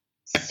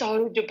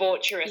so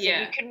debaucherous. Yeah.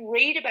 And you can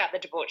read about the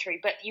debauchery,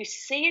 but you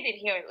see it in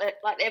here,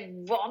 they're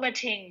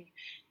vomiting.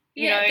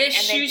 They're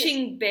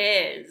shooting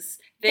bears.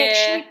 They're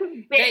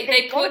shooting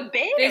bears.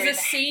 There's a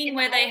scene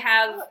where they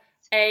have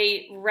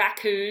a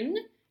raccoon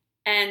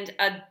and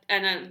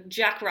a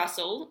Jack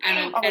Russell and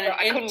Oh my an God,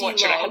 I couldn't empty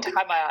watch it. I had log, to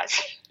hide my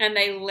eyes. and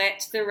they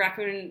let the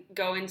raccoon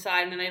go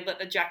inside, and then they let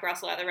the Jack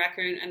Russell out of the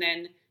raccoon, and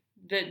then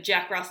the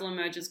Jack Russell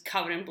emerges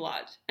covered in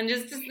blood. And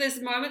just there's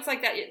moments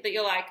like that that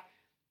you're like,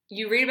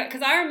 you read about,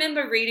 because I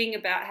remember reading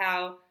about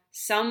how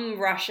some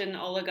Russian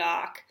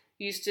oligarch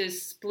used to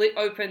split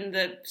open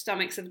the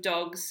stomachs of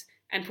dogs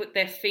and put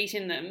their feet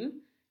in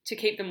them to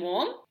keep them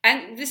warm.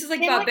 And this is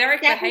like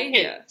barbaric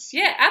behavior.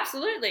 Yeah,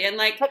 absolutely. And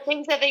like, but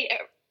things are the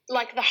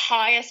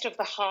highest of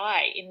the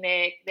high in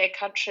their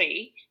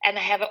country, and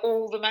they have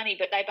all the money,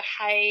 but they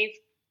behave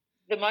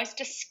the most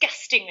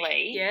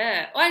disgustingly.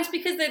 Yeah. Well, it's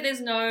because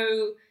there's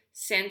no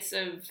sense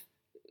of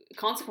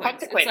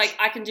consequence. It's like,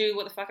 I can do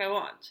what the fuck I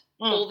want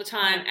all the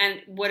time,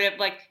 and whatever,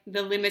 like,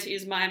 the limit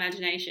is my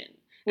imagination.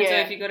 And so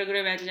if you've got a good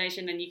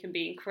imagination, then you can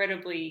be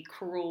incredibly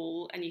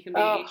cruel, and you can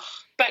be...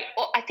 but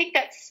I think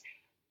that's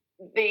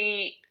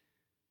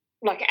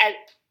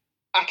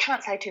I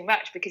can't say too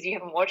much because you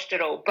haven't watched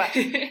it all, but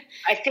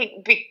I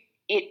think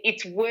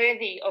it's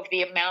worthy of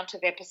the amount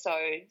of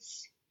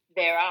episodes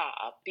there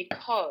are,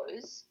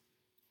 because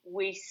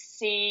we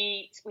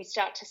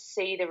start to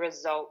see the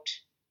result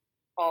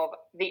of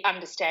the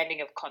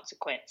understanding of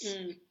consequence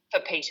for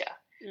Peter,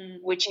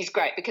 which is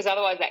great, because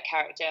otherwise that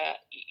character,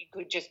 you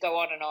could just go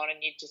on, and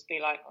you'd just be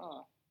like,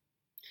 oh,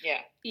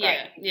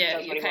 yeah,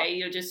 okay,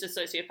 you're just a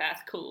sociopath,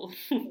 cool.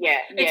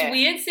 It's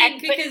weird seeing,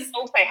 because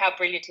also how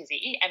brilliant is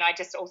he, and I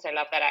just also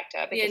love that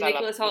actor because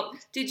Nicholas Hoult.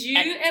 Did you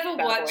ever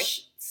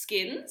watch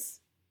Skins?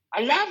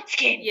 I loved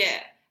Skins.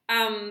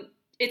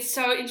 It's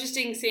so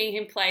interesting seeing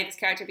him play this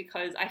character,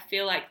 because I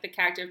feel like the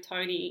character of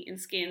Tony in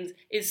Skins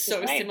is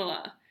so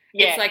similar.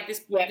 It's like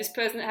this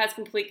person that has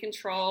complete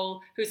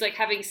control, who's like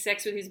having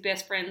sex with his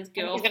best friend's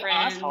girlfriend. He's an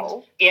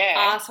asshole.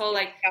 Asshole,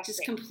 like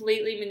just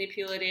completely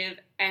manipulative,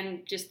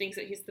 and just thinks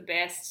that he's the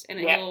best, and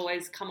he'll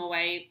always come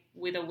away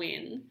with a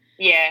win.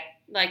 Yeah.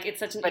 Like, it's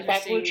such an but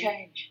interesting... that will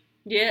change.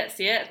 Yes.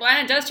 Well,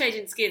 and it does change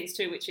in Skins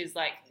too, which is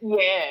like...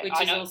 Yeah, which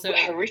I is know, also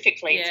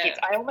horrifically in Skins.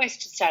 I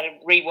almost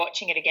started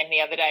rewatching it again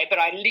the other day, but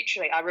I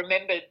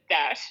remembered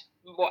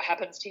what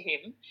happens to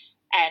him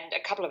and a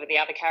couple of the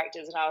other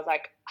characters, and I was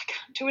like, I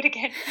can't do it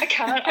again. I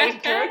can't. I was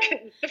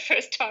broken the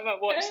first time I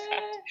watched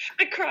that.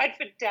 I cried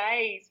for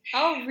days.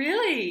 Oh,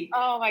 really?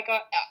 Oh my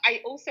God.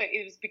 It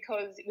was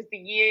because it was the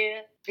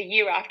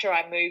year after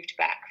I moved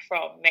back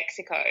from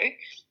Mexico,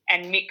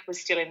 and Mick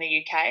was still in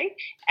the UK,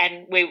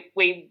 and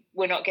we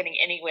were not getting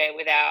anywhere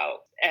with our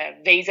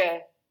visa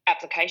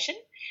application.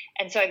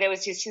 And so there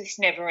was just this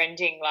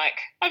never-ending, like,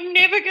 I'm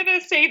never going to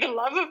see the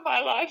love of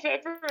my life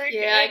ever again.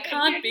 Yeah, I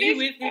can't be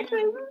with him.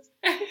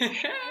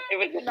 It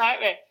was a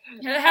nightmare.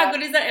 How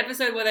good is that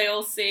episode where they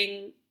all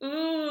sing,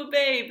 ooh,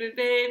 baby,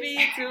 baby,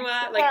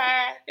 like,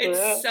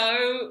 it's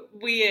so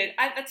weird.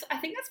 I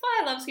think that's why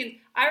I love Skins.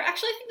 I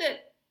actually think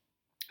that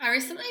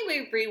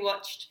we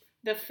rewatched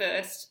the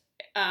first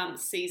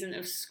season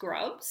of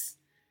Scrubs,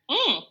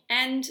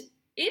 and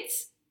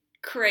it's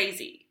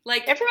crazy.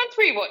 Like, everyone's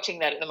rewatching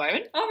that at the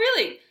moment. Oh,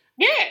 really?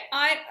 Yeah.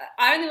 I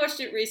only watched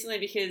it recently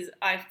because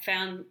I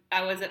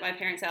was at my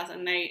parents' house,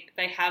 and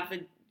they have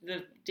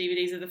the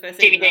DVDs of the first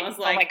season. And I was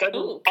like, oh my God,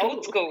 cool.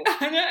 Old school.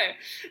 I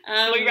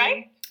know.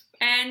 Blu-ray?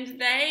 And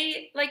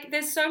they, like,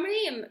 there's so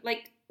many,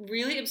 like,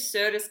 really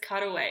absurdist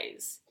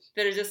cutaways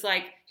that are just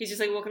like, he's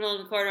just like walking along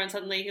the corridor, and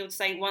suddenly he'll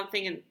say one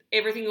thing and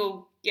everything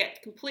will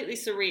get completely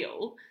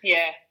surreal.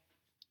 Yeah.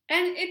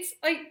 And it's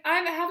like, I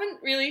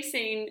haven't really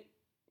seen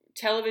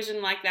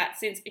television like that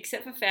since,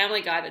 except for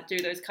Family Guy, that do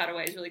those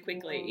cutaways really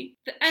quickly.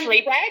 And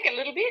Fleabag a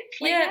little bit.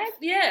 Fleabag?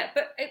 Yeah,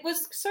 but it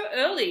was so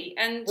early,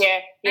 and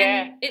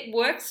and it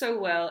worked so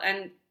well,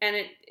 and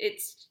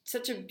it's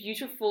such a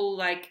beautiful,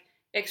 like,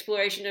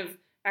 exploration of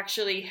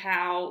actually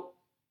how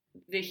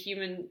the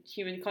human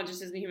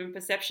consciousness and human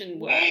perception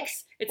works.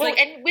 Yes. It's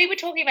and we were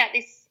talking about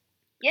this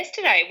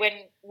yesterday when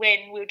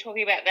we were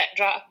talking about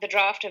the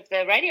draft of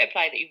the radio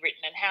play that you've written,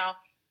 and how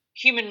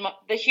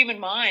the human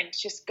mind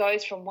just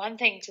goes from one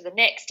thing to the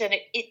next, and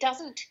it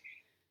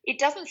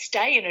doesn't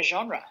stay in a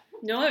genre.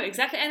 No,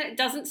 exactly, and it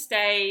doesn't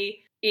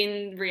stay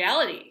in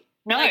reality.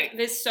 No, like,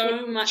 there's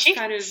so much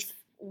kind of,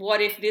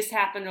 what if this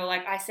happened, or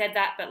like, I said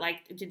that, but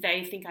like, did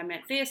they think I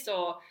meant this?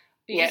 Or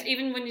just,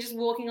 even when you're just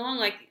walking along,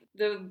 like,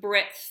 the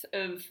breadth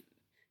of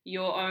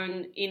your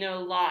own inner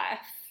life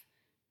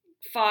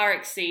far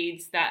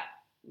exceeds that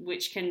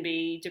which can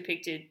be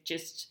depicted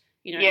just,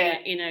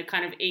 in a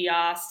kind of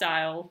ER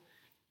style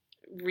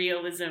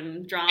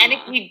realism drama. And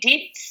if you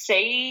did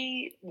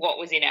see what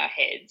was in our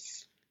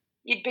heads,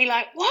 you'd be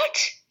like,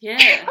 what?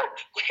 Yeah.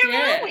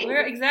 Where are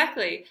we?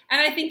 Exactly. And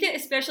I think that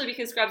especially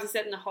because Scrubs is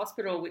set in a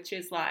hospital, which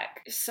is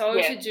like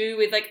to do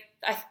with, like,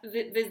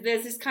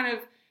 there's this kind of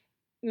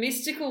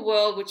mystical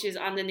world which is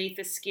underneath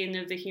the skin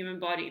of the human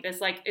body. There's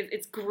like,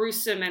 it's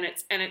gruesome, and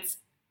it's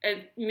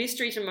a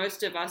mystery to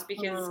most of us,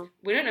 because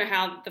we don't know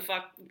how the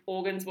fuck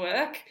organs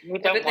work,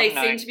 but they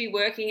seem to be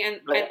working, and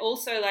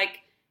also, like,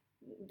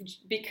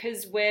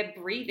 because we're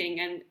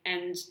breathing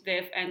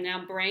and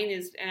our brain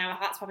is, and our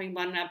heart's pumping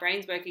blood and our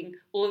brain's working,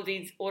 all of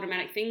these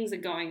automatic things are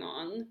going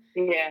on.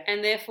 Yeah.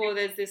 And therefore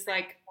there's this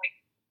like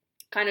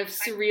kind of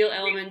surreal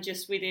element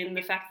just within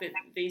the fact that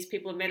these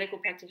people are medical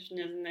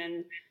practitioners, and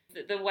then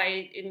the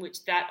way in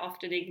which that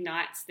often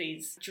ignites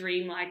these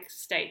dreamlike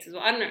states as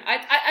well. I don't know.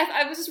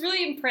 I was just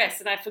really impressed,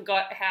 and I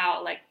forgot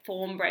how like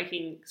form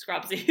breaking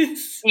Scrubs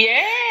is.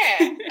 Yeah.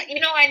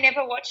 I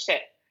never watched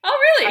it. Oh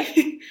really?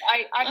 Here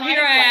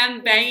I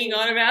am banging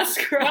on about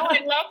Scrubs. No, I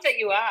love that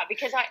you are,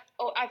 because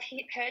I've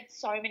heard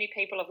so many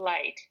people of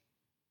late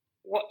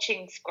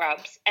watching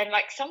Scrubs, and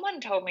like someone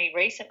told me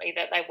recently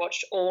that they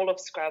watched all of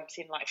Scrubs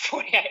in like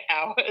 48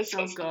 hours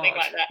or something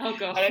like that. Oh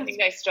god. I don't think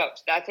they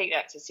stopped. I think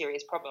that's a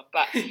serious problem,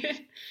 but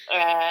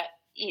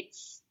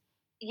it's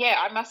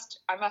I must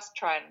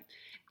try and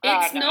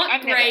it's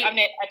not great. I'm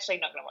actually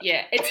not going to watch it.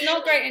 Yeah, it's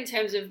not great in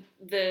terms of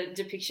the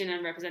depiction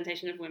and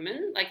representation of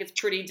women. Like, it's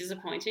pretty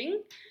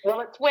disappointing.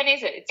 Well, when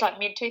is it? It's like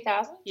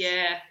mid-2000s?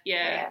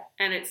 Yeah.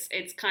 And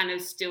it's kind of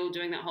still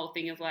doing that whole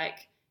thing of,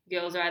 like,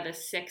 girls are either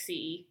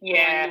sexy or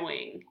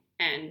annoying,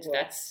 and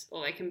that's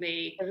all they can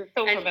be. It's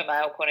all from a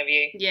male point of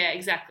view. Yeah,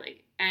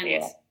 exactly.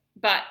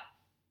 But,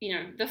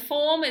 the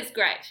form is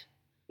great.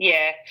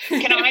 Yeah.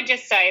 Can I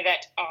just say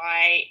that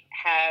I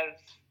have,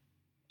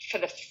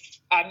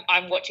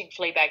 I'm watching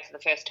Fleabag for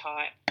the first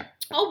time.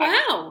 Oh,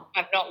 wow.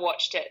 I've not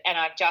watched it, and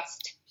I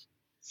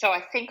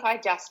think I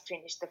just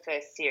finished the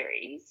first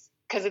series,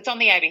 because it's on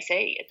the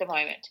ABC at the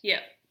moment. Yeah.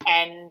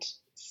 And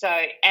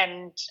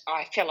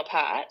I fell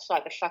apart,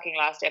 like the fucking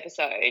last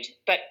episode,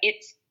 but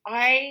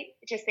I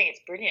just think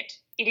it's brilliant.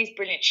 It is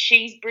brilliant.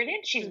 She's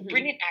brilliant. She's a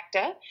brilliant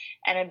actor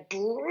and a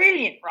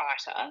brilliant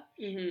writer,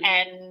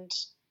 and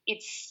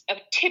it's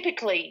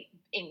typically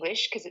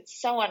English because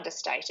it's so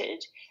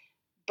understated,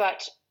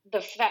 but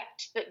the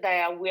fact that they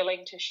are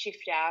willing to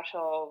shift out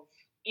of,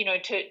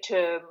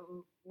 to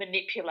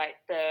manipulate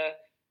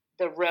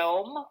the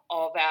realm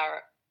of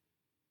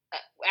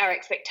our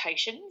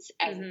expectations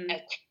as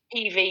a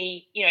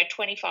TV,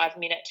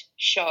 25-minute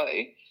show,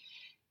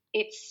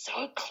 it's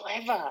so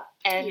clever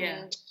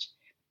and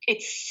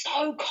it's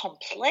so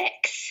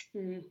complex.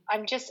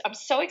 I'm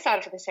so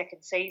excited for the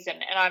second season,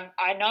 and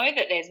I know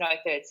that there's no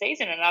third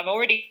season, and I'm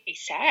already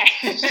sad.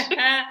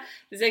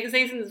 The second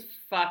season's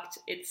fucked.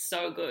 It's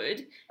so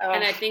good.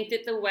 And I think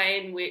that the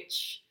way in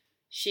which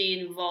she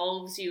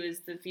involves you as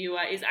the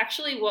viewer is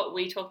actually what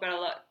we talk about a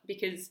lot,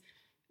 because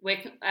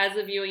as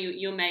a viewer,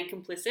 you're made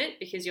complicit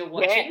because you're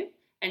watching,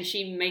 and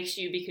she makes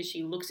you because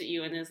she looks at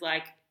you and is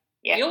like,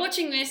 you're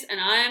watching this and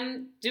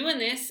I'm doing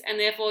this, and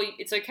therefore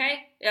it's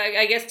okay.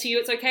 I guess to you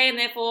it's okay, and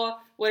therefore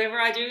whatever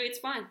I do, it's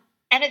fine.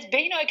 And it's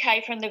been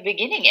okay from the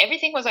beginning.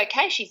 Everything was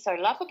okay. She's so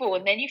lovable,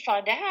 and then you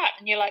find out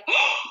and you're like,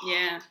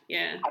 yeah.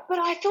 But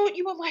I thought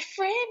you were my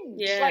friend.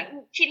 Yeah. Like,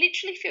 she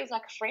literally feels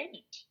like a friend.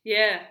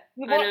 Yeah.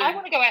 I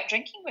want to go out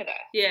drinking with her.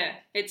 Yeah.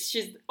 It's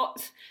just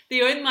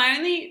my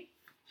only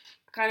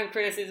kind of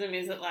criticism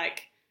is that,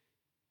 like,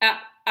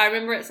 I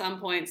remember at some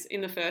points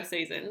in the first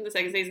season, the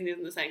second season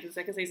isn't the same, because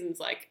the second season's,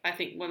 like, I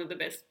think one of the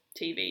best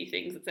TV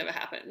things that's ever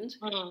happened.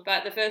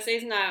 But the first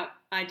season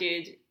I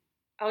did,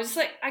 I was just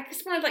like, I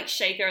just wanted to, like,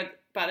 shake her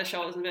by the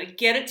shoulders and be like,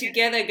 get it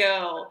together,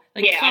 girl.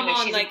 Like, come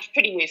on. She's like,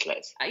 pretty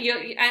useless. And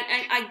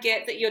I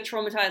get that you're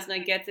traumatized, and I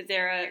get that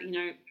there are,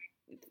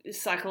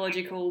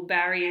 psychological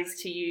barriers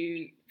to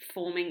you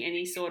forming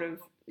any sort of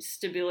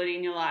stability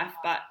in your life,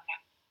 but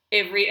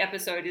every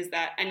episode is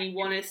that, and you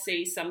want to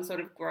see some sort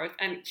of growth,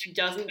 and she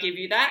doesn't give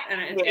you that, and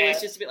it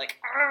was just a bit like,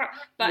 argh.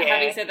 But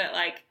having said that,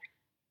 like,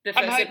 the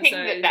first hoping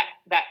episode,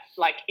 that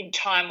like, in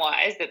time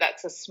wise,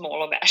 that's a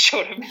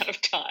short amount of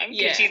time.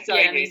 Yeah, she's so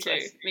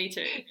useless. Me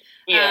too.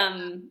 Yeah.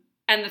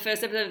 And the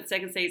first episode of the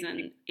second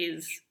season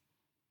is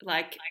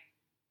like,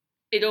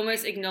 it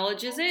almost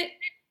acknowledges it,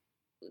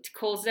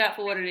 calls it out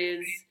for what it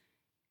is,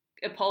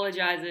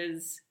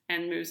 apologizes,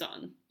 and moves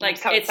on. Like,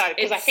 so it's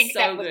because I think so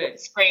that was good. what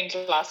screamed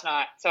last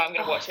night, so I'm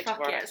going to watch it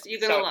tomorrow. Yes,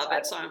 you're going to love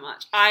it so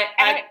much.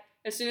 I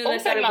as soon as I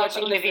started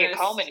watching Olivia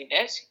Colman in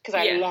it, because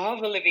I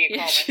love Olivia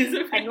Colman. She's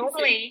amazing. And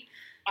normally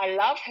I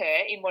love her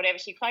in whatever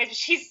she plays, but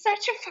she's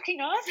such a fucking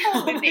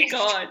asshole in this. Oh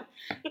my god.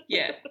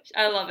 Yeah,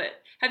 I love it.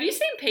 Have you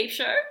seen Peep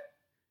Show?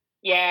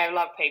 Yeah, I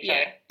love Peep Show.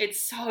 Yeah, it's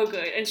so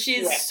good, and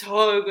she's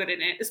so good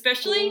in it.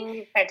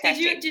 Especially,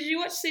 fantastic. Did you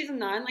watch season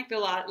 9, like the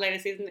later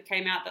season that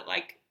came out that,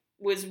 like,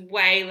 was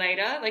way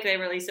later? Like, they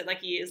released it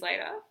like years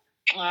later.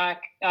 No, I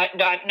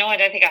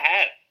don't think I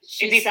have.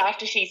 Is this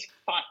after she's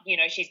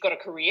got a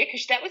career?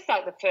 Because that was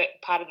like the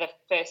part of the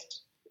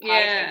first.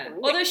 Yeah,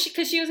 although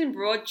because she was in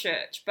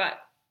Broadchurch, but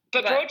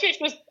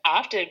Broadchurch was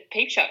after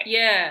Peep Show.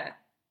 Yeah,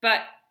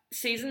 but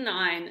season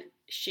 9,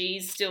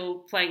 she's still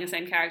playing the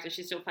same character.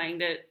 She's still playing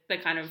the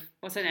kind of,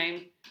 what's her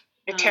name?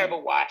 The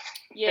terrible wife.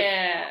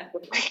 Yeah.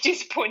 The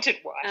disappointed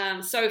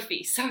wife.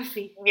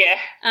 Sophie. Yeah.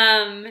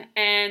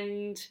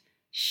 And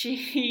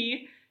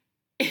she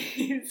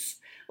is,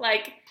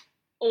 like,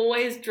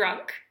 always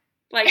drunk,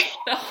 like,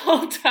 the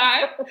whole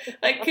time.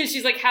 Like, because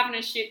she's, like, having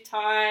a shit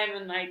time,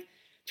 and, like,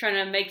 trying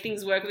to make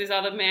things work with this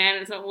other man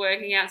and it's not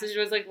working out. So she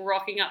was like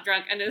rocking up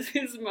drunk. And there's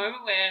this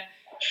moment where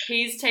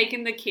he's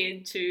taken the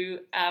kid to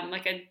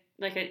like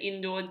an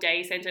indoor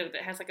day center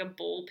that has like a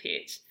ball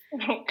pit.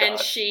 Oh, and God.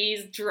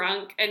 she's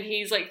drunk and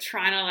he's like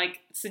trying to like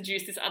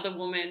seduce this other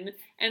woman,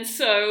 and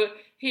so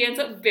he ends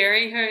up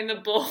burying her in the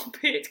ball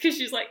pit because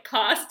she's like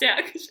passed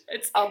out.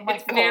 It's Oh my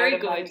it's God, very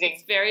good. amazing.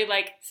 It's very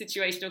like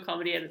situational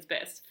comedy at its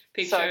best.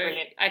 Peep So Show,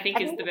 brilliant. I think,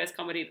 Have is you- the best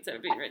comedy that's ever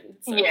been written.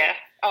 So, Yeah.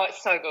 Oh,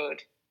 it's so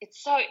good.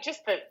 It's so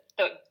just the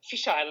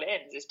fisheye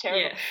lens is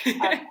terrible.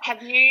 yeah.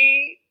 Have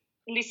you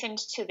listened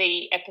to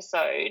the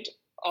episode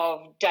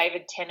of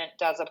David Tennant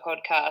does a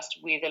podcast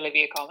with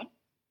Olivia Colman?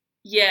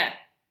 yeah,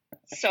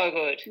 So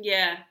good.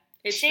 yeah,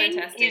 it's She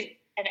fantastic. is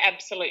an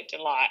absolute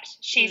delight.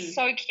 She's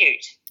so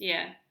cute.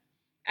 Yeah.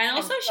 And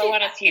also so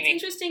it's unassuming.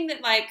 interesting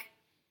that like,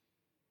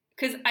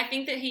 because I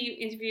think that he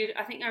interviewed,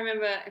 I think I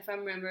remember, if I'm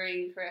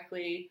remembering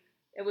correctly,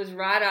 it was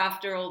right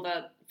after all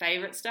the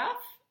favourite stuff.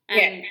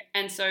 And,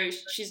 and so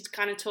she's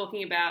kind of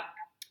talking about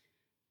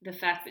the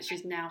fact that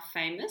she's now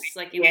famous,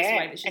 like in this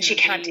way that she's and she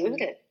never can't been. deal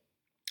with it.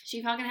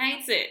 She fucking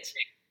hates it.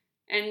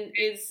 And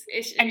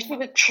And she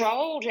was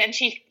trolled and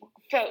she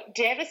felt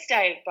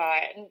devastated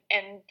by it,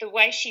 and the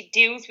way she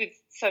deals with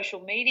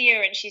social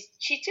media, and she's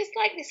just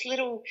like this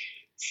little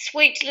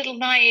sweet little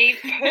naive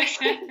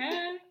person.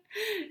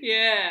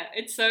 Yeah,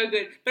 it's so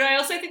good. But I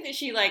also think that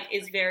she like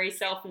is very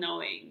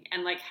self-knowing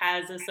and like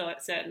has a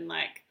certain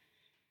like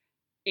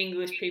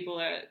English people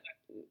are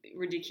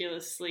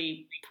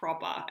ridiculously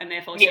proper, and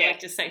therefore she like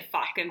just say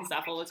fuck and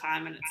stuff all the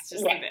time, and it's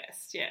just the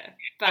best. Yeah,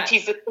 but and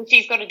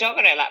she's got a dog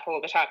on her lap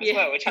all the time as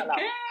well, which I love.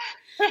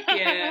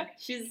 Yeah,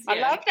 she's. I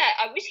love that.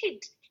 I wish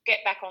he'd get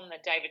back on the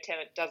David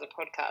Tennant Does a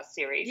Podcast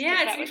series.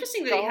 Yeah, it's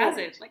interesting that he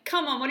hasn't. Like,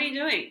 come on, what are you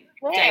doing,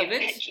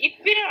 David? You've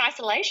been in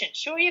isolation.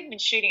 Sure, you haven't been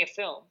shooting a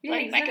film. Yeah,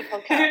 Like, make a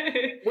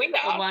podcast. We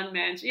are. One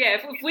man. Yeah,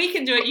 if we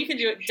can do it, you can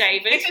do it,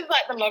 David. This is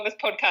like the longest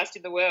podcast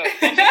in the world.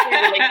 Imagine we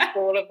released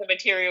all of the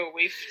material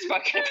we've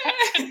spoken about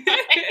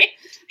tonight.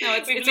 No,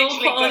 it's all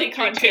quality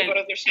content. 2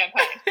 bottles of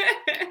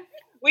champagne.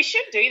 We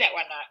should do that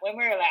one night when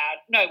we're allowed.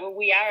 No, well,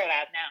 we are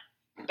allowed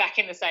now. Back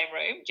in the same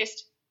room,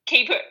 just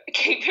keep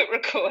it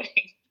recording,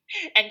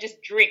 and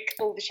just drink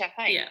all the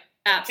champagne. Yeah,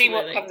 absolutely.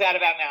 See what comes out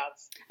of our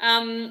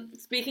mouths.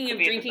 Speaking of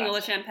drinking all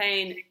the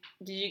champagne,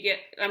 did you get?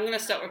 I'm going to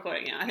stop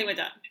recording now. I think we're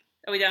done.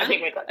 Are we done? I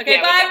think we're done. Okay,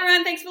 Yeah, bye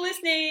everyone. Thanks for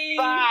listening.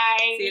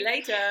 Bye. See you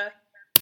later.